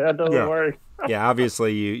 That doesn't work. Yeah,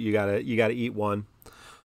 obviously you gotta eat one.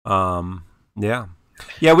 Yeah.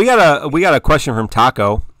 We got a question from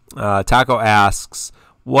Taco. Taco asks,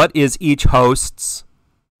 what is each host's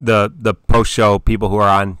the post show people who are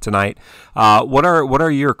on tonight? What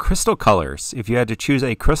are your crystal colors? If you had to choose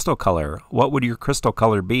a crystal color, what would your crystal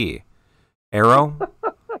color be? Arrow?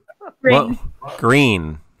 Green.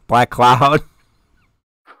 Green. Black cloud.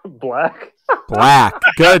 Black. Black.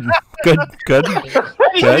 Good. I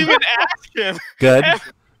didn't even ask him. Good.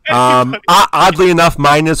 Oddly enough,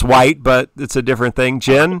 mine is white, but it's a different thing.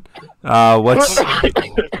 Jen, what's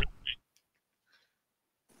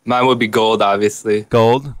Mine would be gold, obviously.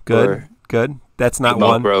 gold? Good. Or- Good. That's not Milk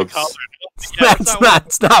one. robes.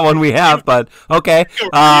 That's not one we have, but okay.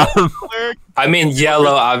 Color. I mean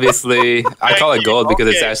yellow, obviously. I call it gold because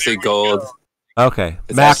it's actually gold. Okay.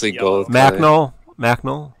 It's actually gold. Macnell,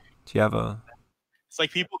 do you have a? It's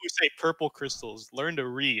like people who say purple crystals. Learn to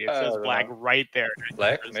read. It says black right there.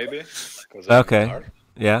 Black, maybe? 'Cause I'm Okay. dark.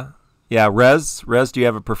 Yeah. Rez, do you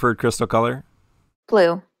have a preferred crystal color?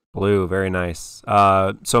 Blue. Blue, very nice.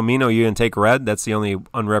 So Mino, you can take red. That's the only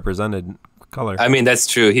unrepresented color. I mean, that's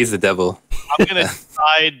true. He's the devil. I'm going to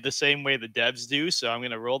decide the same way the devs do, so I'm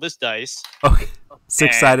going to roll this dice. Okay.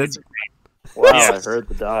 6-sided. Wow, Yes. I heard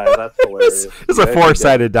the die. That's hilarious. It's a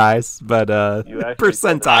 4-sided dice, but You actually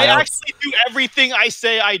percentile. I actually do everything I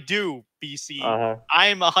say I do, BC. Uh-huh. I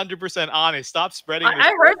am 100% honest. Stop spreading this.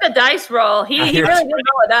 I heard the dice roll. He really did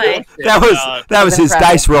roll a dice. That was his impressive.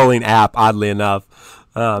 dice rolling app. Oddly enough,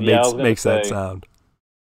 I was gonna makes that say. sound.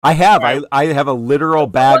 I have a literal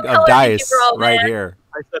bag color of did you dice roll, right man? here.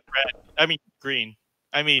 I said red. I mean green.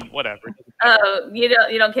 I mean whatever. Oh, you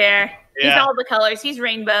don't care. He's Yeah. all the colors. He's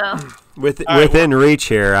rainbow. Within reach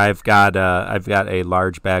here, I've got a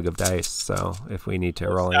large bag of dice. So if we need to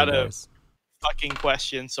roll Out any of- dice, Fucking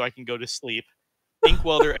question, so I can go to sleep.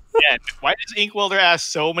 Inkwelder again. Why does Inkwelder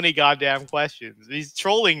ask so many goddamn questions? He's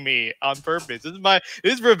trolling me on purpose. This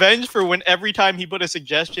is revenge for when every time he put a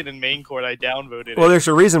suggestion in main court, I downvoted well, it. there's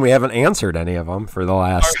a reason we haven't answered any of them for the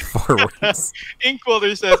last 4 weeks.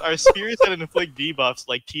 Inkwelder says, are spheres that inflict debuffs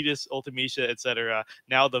like Tidus, Ultimecia, etc.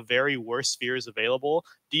 now the very worst spheres available?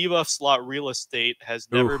 Debuff slot real estate has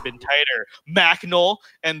never been tighter. Macnol,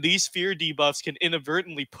 and these sphere debuffs can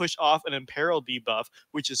inadvertently push off an Imperil debuff,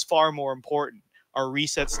 which is far more important. Are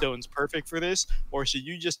reset stones perfect for this, or should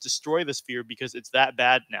you just destroy the sphere because it's that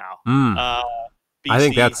bad now? I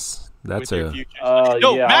think BC, that's with your a futures.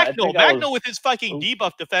 Yeah, I think I Macnol with his fucking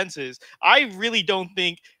debuff defenses. I really don't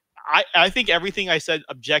think. I think everything I said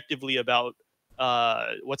objectively about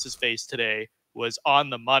what's his face today was on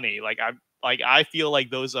the money. I feel like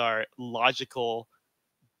those are logical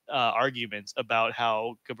arguments about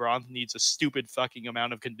how Gabranth needs a stupid fucking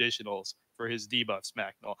amount of conditionals for his debuffs,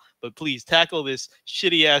 Macnol. But please tackle this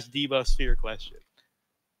shitty ass debuff sphere question.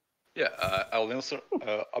 Yeah, I'll answer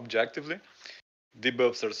objectively.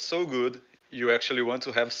 Debuffs are so good, you actually want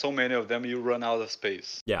to have so many of them, you run out of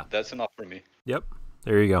space. Yeah. That's enough for me. Yep.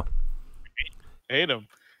 There you go. Hate him.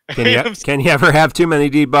 Can you ever have too many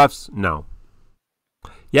debuffs? No.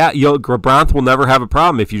 Yeah, Gabranth will never have a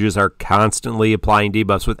problem if you just are constantly applying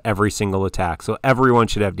debuffs with every single attack. So everyone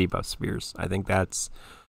should have debuff spears. I think that's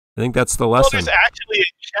the lesson. Well, there's actually a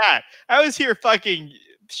chat. I was here fucking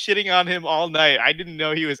shitting on him all night. I didn't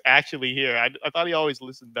know he was actually here. I thought he always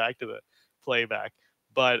listened back to the playback.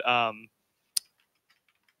 But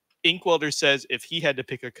Inkwelder says if he had to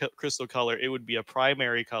pick a crystal color, it would be a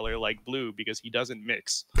primary color like blue because he doesn't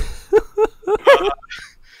mix.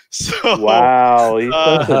 So Wow, he's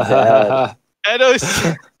such a dad. Edo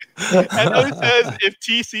says if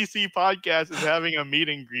TCC Podcast is having a meet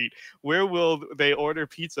and greet, where will they order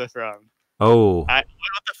pizza from? Oh, what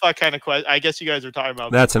the fuck kind of question? I guess you guys are talking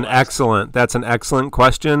about. That's an excellent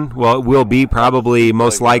question. Well, it will be probably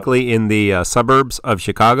most likely in the suburbs of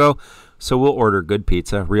Chicago, so we'll order good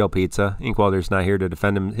pizza, real pizza. Inkwelder's not here to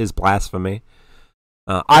defend his blasphemy.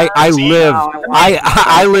 I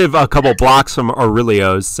live a couple blocks from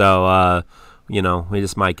Aurelio's, so we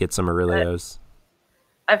just might get some Aurelio's.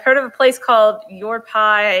 I've heard of a place called Your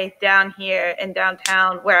Pie down here in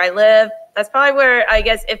downtown where I live. That's probably where, I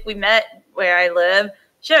guess, if we met where I live,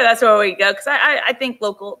 sure, that's where we go. Because I think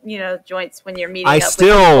local, joints when you're meeting up with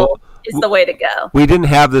people is the way to go. We didn't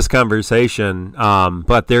have this conversation,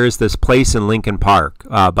 but there is this place in Lincoln Park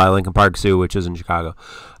by Lincoln Park Zoo, which is in Chicago.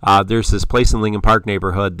 There's this place in Lincoln Park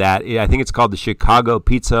neighborhood that I think it's called the Chicago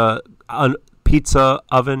Pizza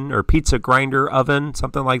Oven or Pizza Grinder Oven,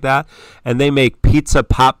 something like that. And they make pizza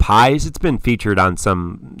pot pies. It's been featured on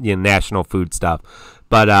some national food stuff.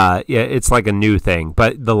 But it's like a new thing.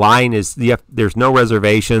 But the line is there's no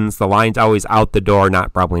reservations. The line's always out the door.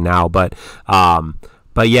 Not probably now, but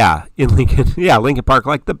yeah, in Lincoln, Lincoln Park,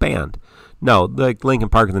 like the band. No, like Lincoln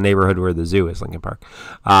Park in the neighborhood where the zoo is, Lincoln Park.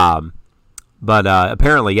 But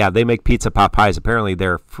apparently, they make pizza pot pies. Apparently,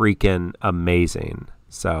 they're freaking amazing.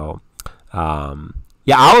 So,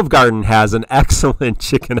 Olive Garden has an excellent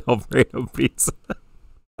chicken Alfredo pizza.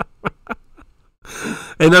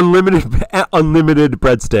 And unlimited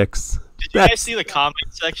breadsticks. Did you guys see the comment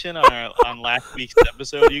section on last week's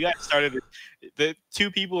episode? You guys started the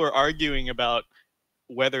two people were arguing about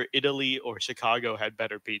whether Italy or Chicago had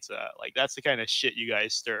better pizza. Like that's the kind of shit you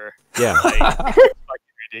guys stir. Yeah. Like, fucking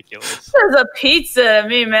ridiculous. There's a pizza to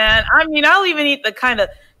me, man. I mean, I'll even eat the kind of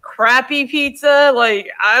crappy pizza. Like,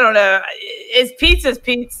 I don't know. Pizza's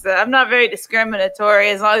pizza. I'm not very discriminatory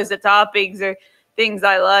as long as the toppings are things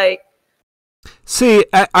I like. See,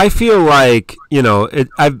 I feel like,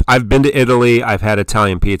 I've been to Italy. I've had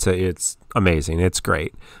Italian pizza. It's amazing. It's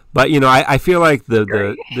great. But, I feel like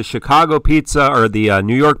the Chicago pizza or the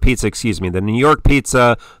New York pizza, the New York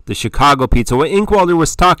pizza, the Chicago pizza, what Inkwelder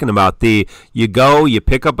was talking about, you go, you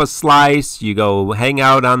pick up a slice, you go hang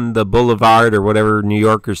out on the boulevard or whatever New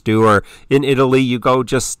Yorkers do, or in Italy, you go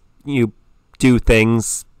you do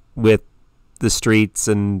things with the streets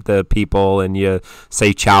and the people, and you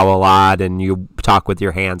say ciao a lot, and you talk with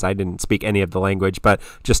your hands. I didn't speak any of the language, but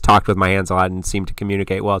just talked with my hands a lot and seemed to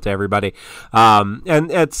communicate well to everybody.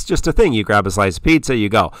 And it's just a thing. You grab a slice of pizza, you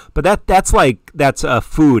go. But that's a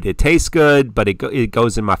food. It tastes good, but it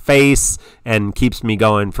goes in my face and keeps me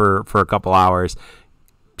going for a couple hours.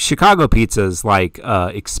 Chicago pizza is like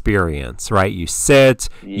experience, right? You sit,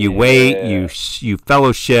 you wait, you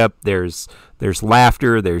fellowship. There's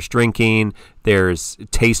laughter, there's drinking, there's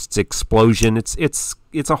taste explosion. It's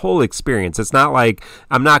a whole experience. It's not like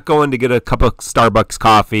I'm not going to get a cup of Starbucks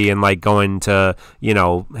coffee and like going to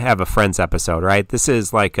have a Friends episode, right? This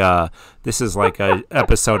is like a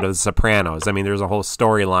episode of The Sopranos. I mean, there's a whole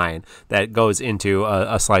storyline that goes into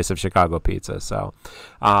a slice of Chicago pizza. So,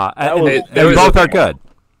 both are good.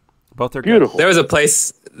 Both are beautiful. Good. There was a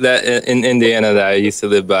place that in Indiana that I used to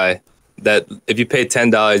live by, that if you pay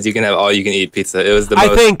 $10, you can have all you can eat pizza. It was the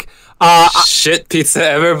most shit pizza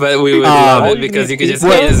ever, but we would love it because you could just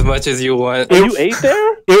eat as much as you want. You ate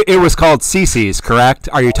there? It was called Cece's, correct?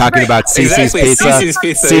 Are you talking about Cece's Pizza? Cece's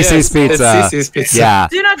Pizza. Cece's Pizza. It's Cece's Pizza. Yeah.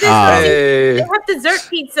 Do not do that. They have dessert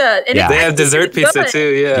pizza. And they have dessert pizza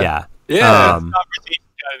too. Yeah.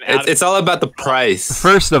 It's all about the price.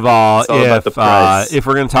 First of all, if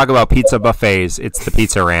we're going to talk about pizza buffets, it's the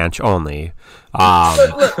Pizza Ranch only.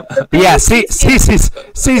 Cece's.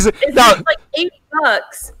 It's like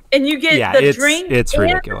 $8, and you get the drink. It's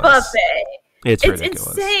ridiculous. Buffet. It's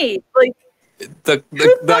ridiculous. Insane. Like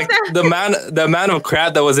the amount of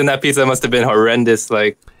crap that was in that pizza must have been horrendous.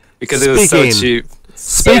 Like because it was so cheap.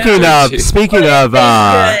 Speaking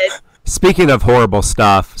of horrible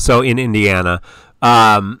stuff, so in Indiana,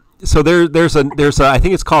 there's a I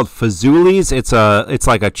think it's called Fazoli's. It's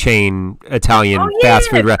like a chain Italian fast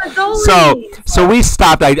food restaurant. So we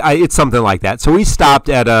stopped. It's something like that. So we stopped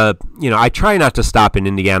at a, I try not to stop in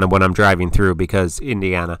Indiana when I'm driving through because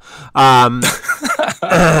Indiana. And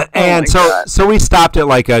so we stopped at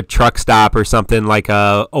like a truck stop or something, like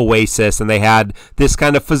a Oasis, and they had this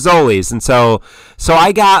kind of Fazoli's, and so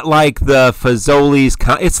I got like the Fazoli's.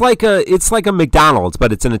 It's like a McDonald's,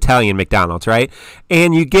 but it's an Italian McDonald's, right?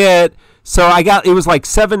 And you get, so I got, it was like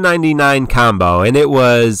 $7.99 combo, and it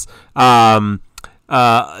was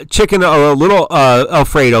chicken, a little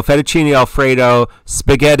Alfredo, fettuccine Alfredo,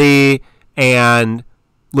 spaghetti, and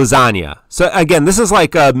lasagna. So again, this is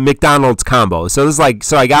like a McDonald's combo. So this is like,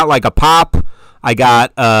 so I got like a pop, I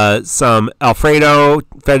got some Alfredo,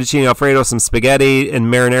 fettuccine Alfredo, some spaghetti and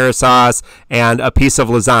marinara sauce, and a piece of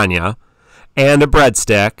lasagna, and a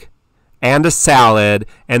breadstick, and a salad.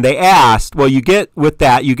 And they asked, well, you get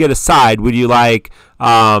a side. Would you like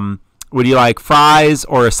fries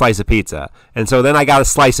or a slice of pizza? And so then I got a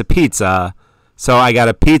slice of pizza. So I got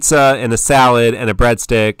a pizza and a salad and a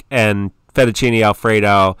breadstick and fettuccine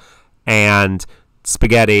Alfredo and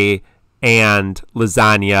spaghetti and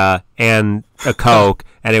lasagna and a Coke,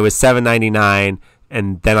 and it was $7.99,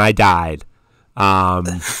 and then I died.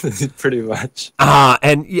 Pretty much.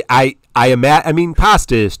 And I mean,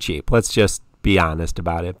 pasta is cheap. Let's just be honest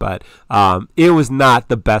about it. But it was not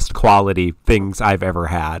the best quality things I've ever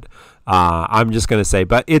had. I'm just gonna say,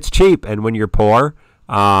 but it's cheap, and when you're poor,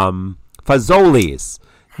 Fazoli's.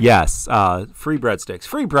 Yes, free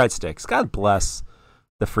breadsticks. God bless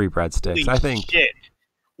the free breadsticks. Holy I think. Shit.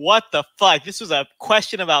 What the fuck? This was a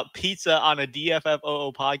question about pizza on a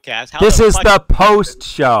DFFOO podcast. This is the post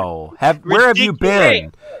show. Where have you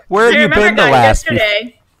been? Where have you been the last?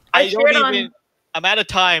 Yesterday, I'm out of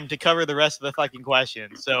time to cover the rest of the fucking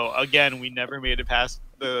questions. So again, we never made it past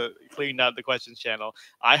the cleaned out the questions channel.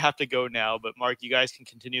 I have to go now, but Mark, you guys can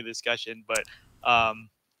continue the discussion. But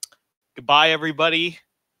goodbye, everybody.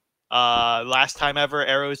 Last time ever,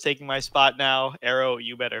 Arrow is taking my spot now. Arrow,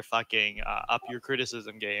 you better fucking up your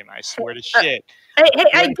criticism game. I swear to shit.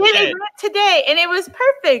 I did it today, and it was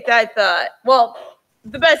perfect, I thought. Well,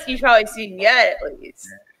 the best you've probably seen yet, at least.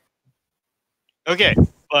 Okay,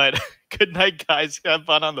 but good night, guys. Have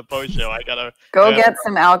fun on the post show. I gotta go get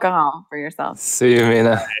some alcohol for yourself. See you,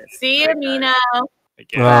 Mina. See you, Mina.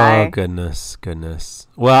 Oh, goodness.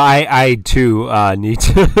 Well, I too need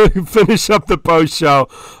to finish up the post show.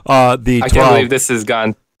 I can't believe this has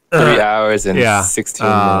gone 3 hours and 16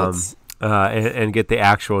 minutes. And get the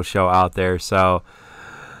actual show out there. So,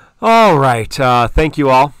 all right. Thank you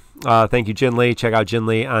all. Thank you, Jin Lee. Check out Jin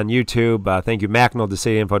Lee on YouTube. Thank you,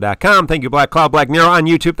 MacNoldecityinfo.com. Thank you, Black Cloud, Black Nero on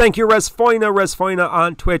YouTube. Thank you, Resfoina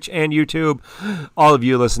on Twitch and YouTube. All of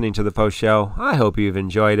you listening to the post show, I hope you've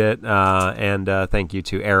enjoyed it. And thank you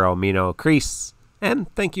to Arrow, Mino, Crease,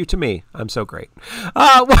 and thank you to me. I'm so great.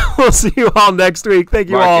 We'll see you all next week. Thank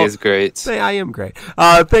you all. Mark is great. I am great.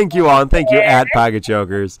 Thank you all, and thank you at Pocket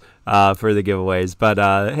Jokers for the giveaways. But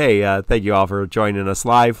hey, thank you all for joining us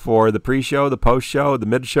live for the pre-show, the post-show, the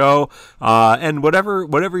mid-show, and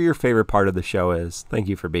whatever your favorite part of the show is. Thank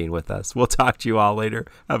you for being with us. We'll talk to you all later.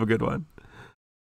 Have a good one.